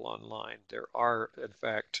available online. There are, in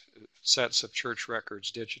fact, sets of church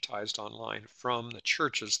records digitized online from the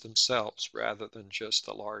churches themselves rather than just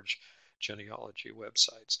the large genealogy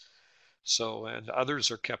websites. So, and others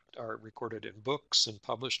are recorded in books and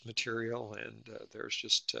published material, and there's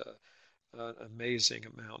just an amazing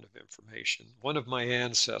amount of information. One of my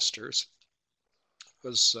ancestors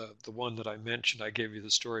was the one that I mentioned. I gave you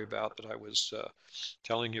the story about that I was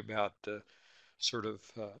telling you about, the sort of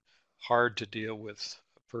hard to deal with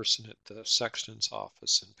person at the sexton's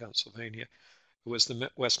office in Pennsylvania. It was the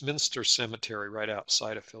Westminster Cemetery right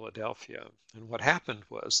outside of Philadelphia. And what happened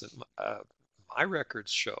was that my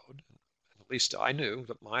records showed, at least I knew,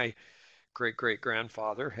 that my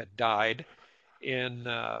great-great-grandfather had died in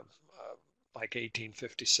like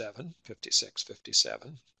 1857, 56,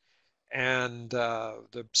 57. And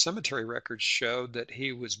the cemetery records showed that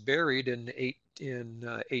he was buried in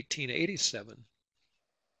 1887.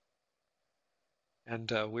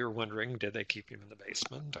 And we were wondering, did they keep him in the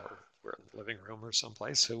basement or were in the living room or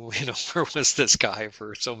someplace? Who, where was this guy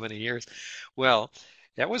for so many years? Well,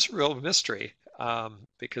 that was a real mystery,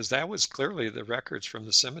 because that was clearly the records from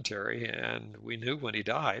the cemetery, and we knew when he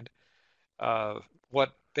died.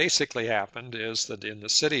 What basically happened is that in the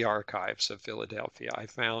city archives of Philadelphia, I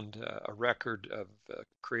found a record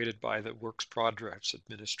created by the Works Progress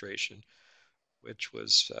Administration, which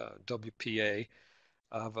was WPA,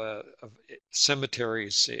 of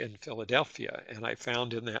cemeteries in Philadelphia, and I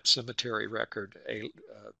found in that cemetery record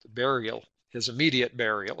burial, his immediate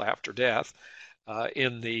burial after death,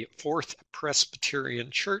 in the Fourth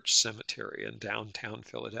Presbyterian Church Cemetery in downtown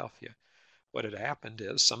Philadelphia. What had happened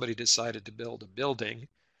is somebody decided to build a building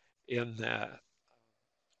in that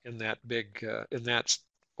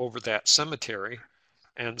over that cemetery,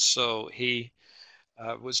 and so he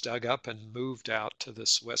was dug up and moved out to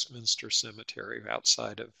this Westminster Cemetery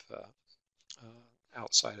outside of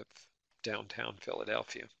downtown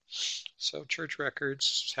Philadelphia. So church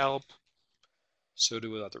records help, so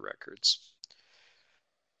do other records.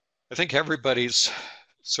 I think everybody's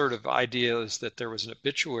sort of idea is that there was an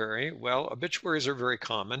obituary. Well, obituaries are very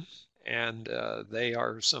common, and they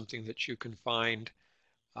are something that you can find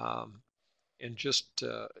in just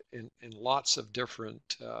in lots of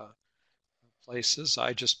different places.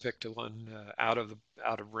 I just picked one out of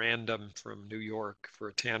random from New York for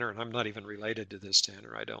a tanner, and I'm not even related to this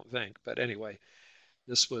tanner, I don't think. But anyway,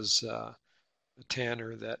 this was a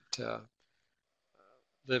tanner that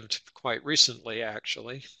lived quite recently,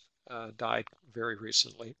 actually, died very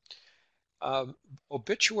recently.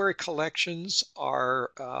 Obituary collections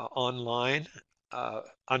are online.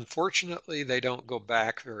 Unfortunately, they don't go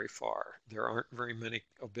back very far. There aren't very many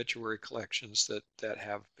obituary collections that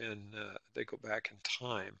have been, they go back in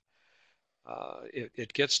time.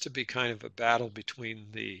 It gets to be kind of a battle between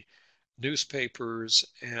the newspapers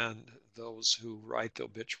and those who write the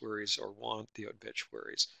obituaries or want the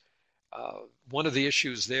obituaries. One of the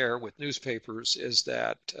issues there with newspapers is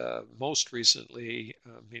that most recently,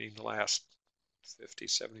 meaning the last 50,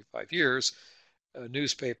 75 years,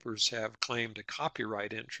 newspapers have claimed a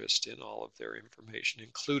copyright interest in all of their information,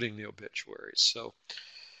 including the obituaries. So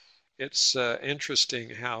it's interesting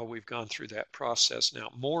how we've gone through that process.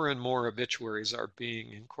 Now, more and more obituaries are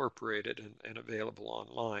being incorporated and available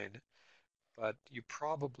online, but you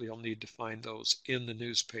probably will need to find those in the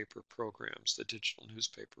newspaper programs, the digital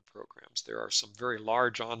newspaper programs. There are some very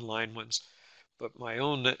large online ones, but my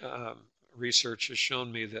own research has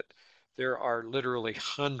shown me that there are literally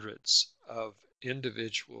hundreds of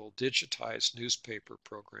individual digitized newspaper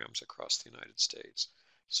programs across the United States.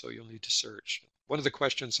 So you'll need to search. One of the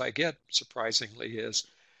questions I get, surprisingly, is,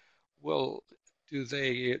 well, do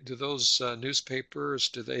those newspapers,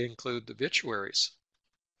 do they include the obituaries?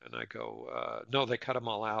 And I go, no, they cut them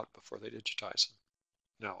all out before they digitize them.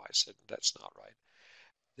 No, I said, that's not right.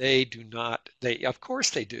 They do not, of course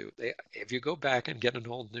they do. If you go back and get an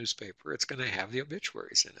old newspaper, it's going to have the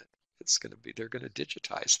obituaries in it. They're going to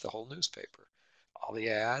digitize the whole newspaper, all the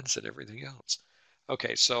ads and everything else.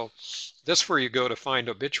 Okay, so this where you go to find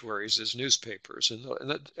obituaries is newspapers. And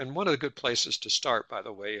one of the good places to start, by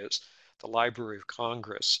the way, is the Library of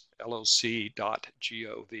Congress, loc.gov,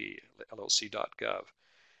 loc.gov.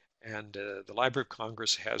 And the Library of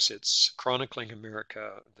Congress has its Chronicling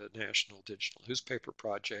America, the National Digital Newspaper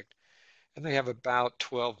Project, and they have about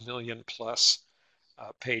 12 million plus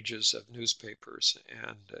pages of newspapers,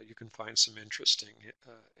 and you can find some interesting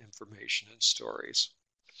information and stories.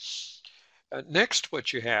 Next,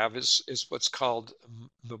 what you have is what's called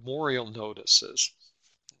memorial notices.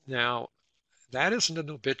 Now, that isn't an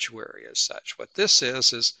obituary as such. What this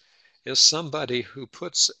is somebody who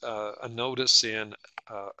puts a notice in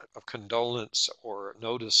of condolence or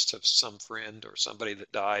notice to some friend or somebody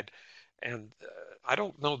that died. And I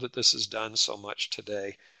don't know that this is done so much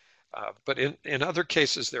today. But in other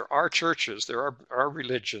cases, there are churches, there are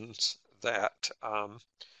religions that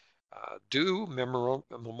do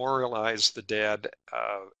memorialize the dead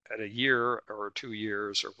at a year or 2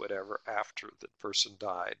 years or whatever after the person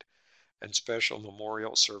died. and special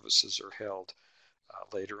memorial services are held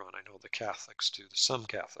later on. I know the Catholics do, some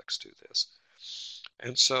Catholics do this.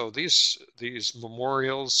 And so these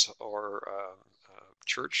memorials or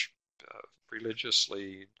church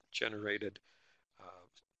religiously generated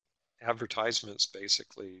advertisements,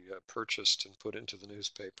 basically purchased and put into the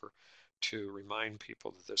newspaper to remind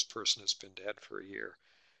people that this person has been dead for a year,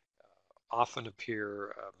 often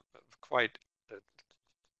appear quite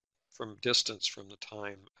from distance from the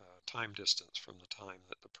time distance from the time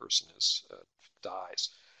that the person dies.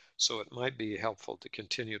 So it might be helpful to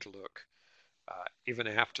continue to look even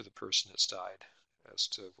after the person has died as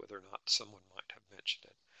to whether or not someone might have mentioned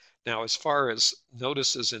it. Now, as far as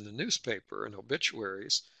notices in the newspaper and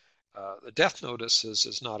obituaries, the death notices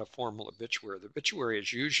is not a formal obituary. The obituary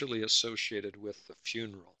is usually associated with the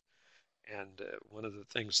funeral. And one of the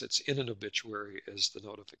things that's in an obituary is the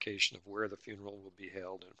notification of where the funeral will be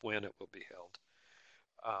held and when it will be held.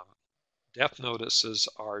 Death notices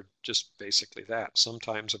are just basically that.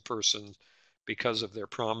 Sometimes a person, because of their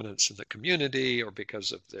prominence in the community or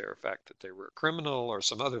because of their fact that they were a criminal or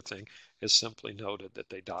some other thing, is simply noted that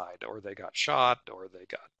they died or they got shot or they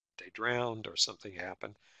drowned or something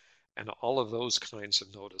happened. And all of those kinds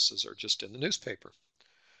of notices are just in the newspaper.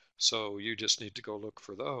 So you just need to go look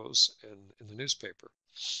for those in the newspaper.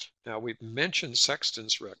 Now, we've mentioned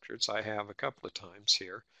sexton's records. I have a couple of times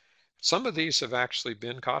here. Some of these have actually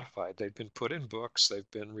been codified. They've been put in books. They've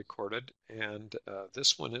been recorded. And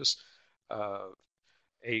this one is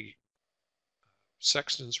a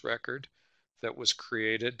sexton's record that was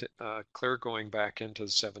created clear going back into the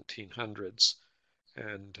 1700s.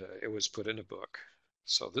 And it was put in a book.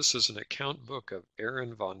 So this is an account book of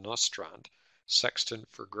Aaron von Nostrand, sexton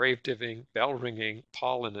for grave digging, bell ringing,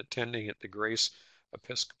 Paul and attending at the Grace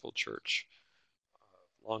Episcopal Church,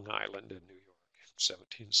 Long Island in New York,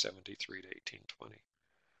 1773 to 1820.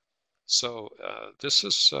 So this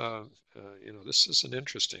is, this is an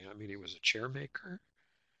interesting. I mean, he was a chair maker, and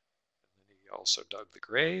then he also dug the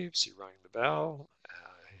graves. He rang the bell.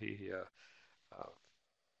 He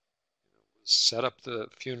set up the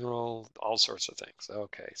funeral, all sorts of things.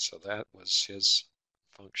 Okay, so that was his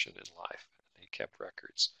function in life. He kept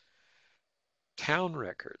records. Town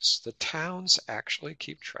records. The towns actually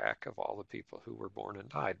keep track of all the people who were born and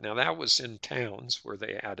died. Now, that was in towns where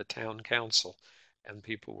they had a town council and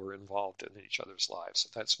people were involved in each other's lives.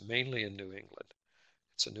 That's mainly in New England.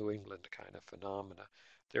 It's a New England kind of phenomena.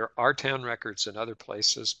 There are town records in other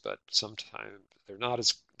places, but sometimes they're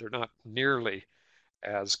not nearly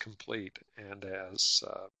as complete and as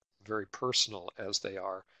very personal as they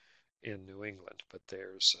are in New England. But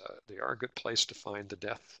they are a good place to find the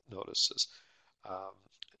death notices.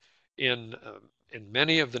 In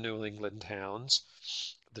many of the New England towns,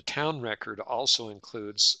 the town record also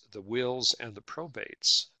includes the wills and the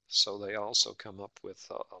probates. So they also come up with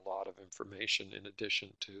a lot of information in addition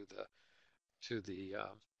to the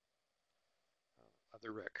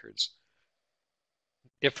other records.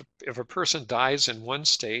 If a person dies in one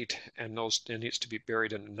state and needs to be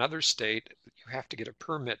buried in another state, you have to get a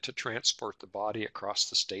permit to transport the body across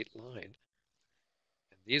the state line.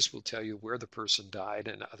 And these will tell you where the person died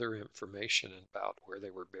and other information about where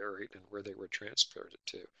they were buried and where they were transported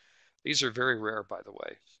to. These are very rare, by the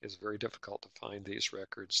way. It's very difficult to find these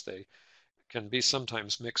records. They can be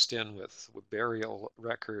sometimes mixed in with burial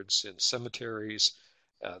records in cemeteries.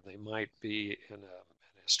 They might be in an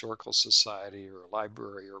historical society or a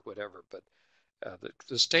library or whatever, but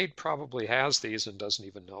the state probably has these and doesn't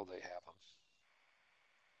even know they have them.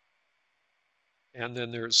 And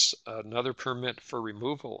then there's another permit for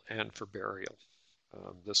removal and for burial.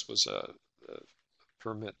 This was a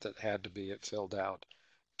permit that had to be filled out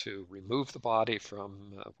to remove the body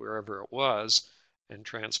from wherever it was and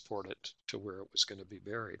transport it to where it was going to be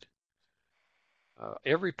buried.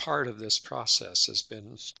 Every part of this process has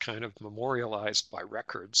been kind of memorialized by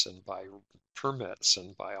records and by permits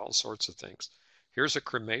and by all sorts of things. Here's a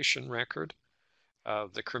cremation record.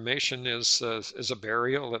 The cremation is a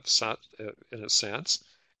burial in a sense,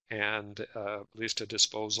 and at least a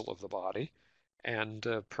disposal of the body. And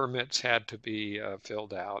permits had to be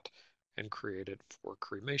filled out and created for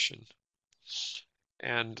cremation.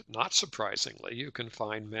 And not surprisingly, you can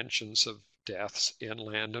find mentions of deaths in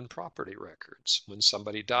land and property records. When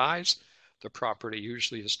somebody dies, the property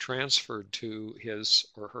usually is transferred to his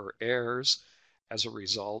or her heirs. As a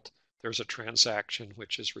result, there's a transaction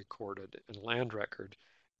which is recorded in a land record,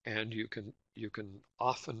 and you can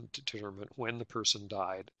often determine when the person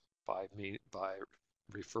died by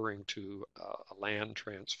referring to a land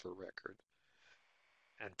transfer record.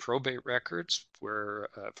 And probate records, where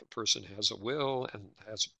if a person has a will and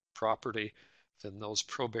has property than those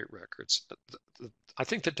probate records. I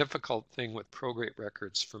think the difficult thing with probate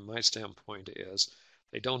records from my standpoint is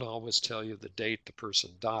they don't always tell you the date the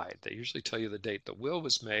person died. They usually tell you the date the will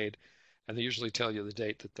was made, and they usually tell you the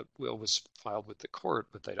date that the will was filed with the court,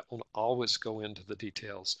 but they don't always go into the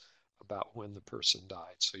details about when the person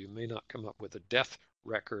died. So you may not come up with a death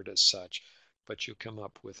record as such, but you come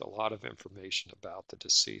up with a lot of information about the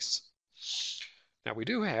deceased. Now we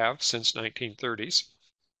do have, since 1930s,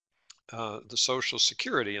 the Social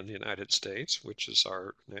Security in the United States, which is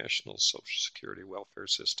our national Social Security welfare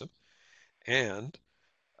system, and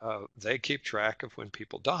they keep track of when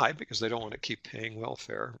people die because they don't want to keep paying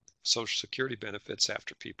welfare, Social Security benefits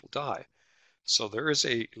after people die. So there is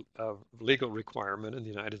a legal requirement in the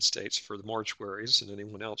United States for the mortuaries and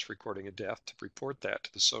anyone else recording a death to report that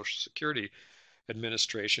to the Social Security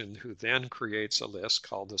Administration, who then creates a list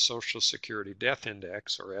called the Social Security Death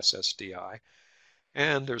Index, or SSDI.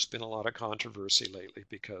 And there's been a lot of controversy lately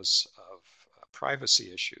because of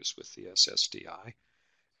privacy issues with the SSDI.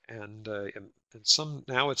 And some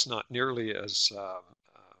now it's not nearly as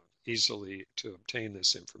easily to obtain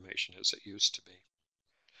this information as it used to be.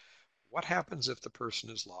 What happens if the person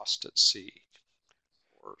is lost at sea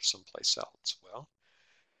or someplace else? Well,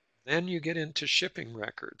 then you get into shipping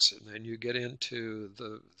records, and then you get into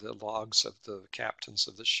the logs of the captains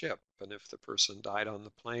of the ship. And if the person died on the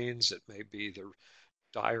planes, it may be the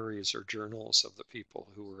diaries or journals of the people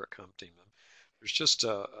who were accompanying them. There's just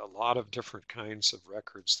a lot of different kinds of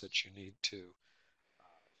records that you need to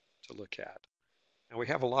look at. Now we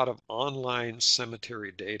have a lot of online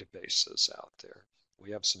cemetery databases out there.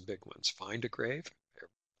 We have some big ones. Find a Grave,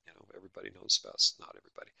 everybody knows best, not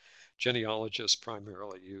everybody. Genealogists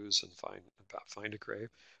primarily use and Find a Grave.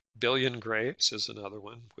 Billion Graves is another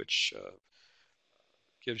one, which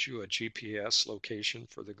gives you a GPS location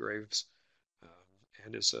for the graves,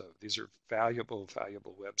 and these are valuable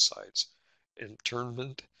websites.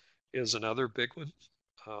 Interment is another big one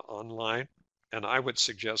online, and I would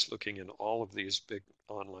suggest looking in all of these big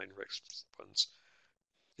online ones.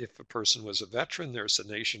 If a person was a veteran, there's a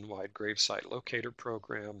nationwide gravesite locator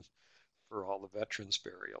program for all the veterans'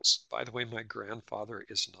 burials. By the way, my grandfather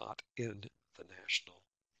is not in the National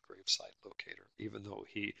Gravesite Locator, even though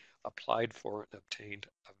he applied for and obtained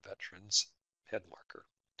a veteran's head marker,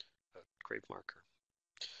 a grave marker.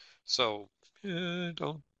 So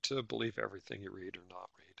don't believe everything you read or not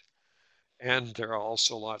read. And there are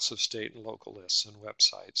also lots of state and local lists and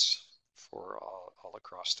websites for all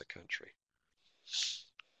across the country.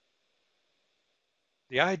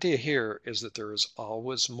 The idea here is that there is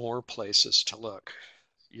always more places to look.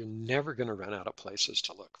 You're never going to run out of places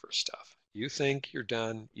to look for stuff. You think you're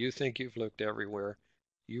done. You think you've looked everywhere.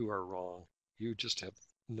 You are wrong. You just have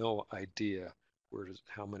no idea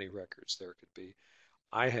how many records there could be.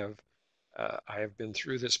 I have been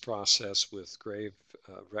through this process with grave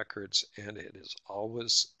records, and it is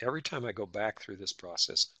always, every time I go back through this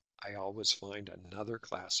process, I always find another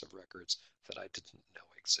class of records that I didn't know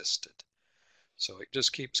existed. So it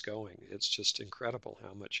just keeps going. It's just incredible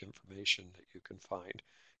how much information that you can find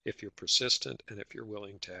if you're persistent and if you're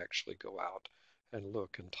willing to actually go out and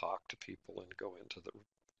look and talk to people and go into the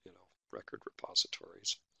record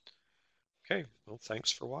repositories. Okay, well,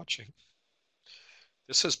 thanks for watching.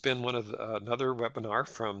 This has been another webinar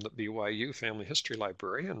from the BYU Family History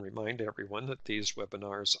Library, and remind everyone that these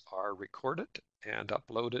webinars are recorded and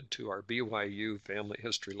uploaded to our BYU Family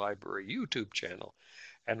History Library YouTube channel.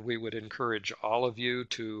 And we would encourage all of you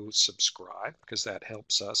to subscribe, because that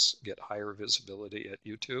helps us get higher visibility at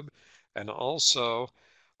YouTube. And also,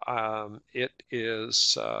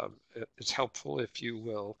 it's helpful if you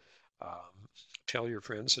will tell your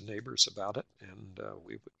friends and neighbors about it, and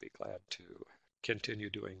we would be glad to continue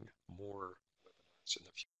doing more webinars in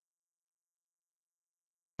the future.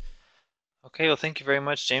 Okay, well, thank you very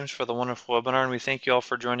much, James, for the wonderful webinar, and we thank you all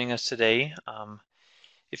for joining us today.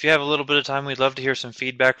 If you have a little bit of time, we'd love to hear some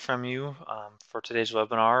feedback from you for today's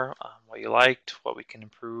webinar, what you liked, what we can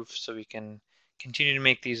improve, so we can continue to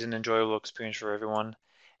make these an enjoyable experience for everyone.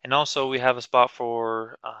 And also, we have a spot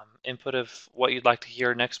for input of what you'd like to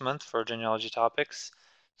hear next month for genealogy topics,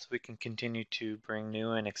 so we can continue to bring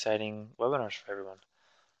new and exciting webinars for everyone.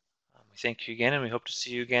 We thank you again, and we hope to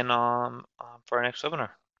see you again for our next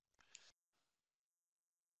webinar.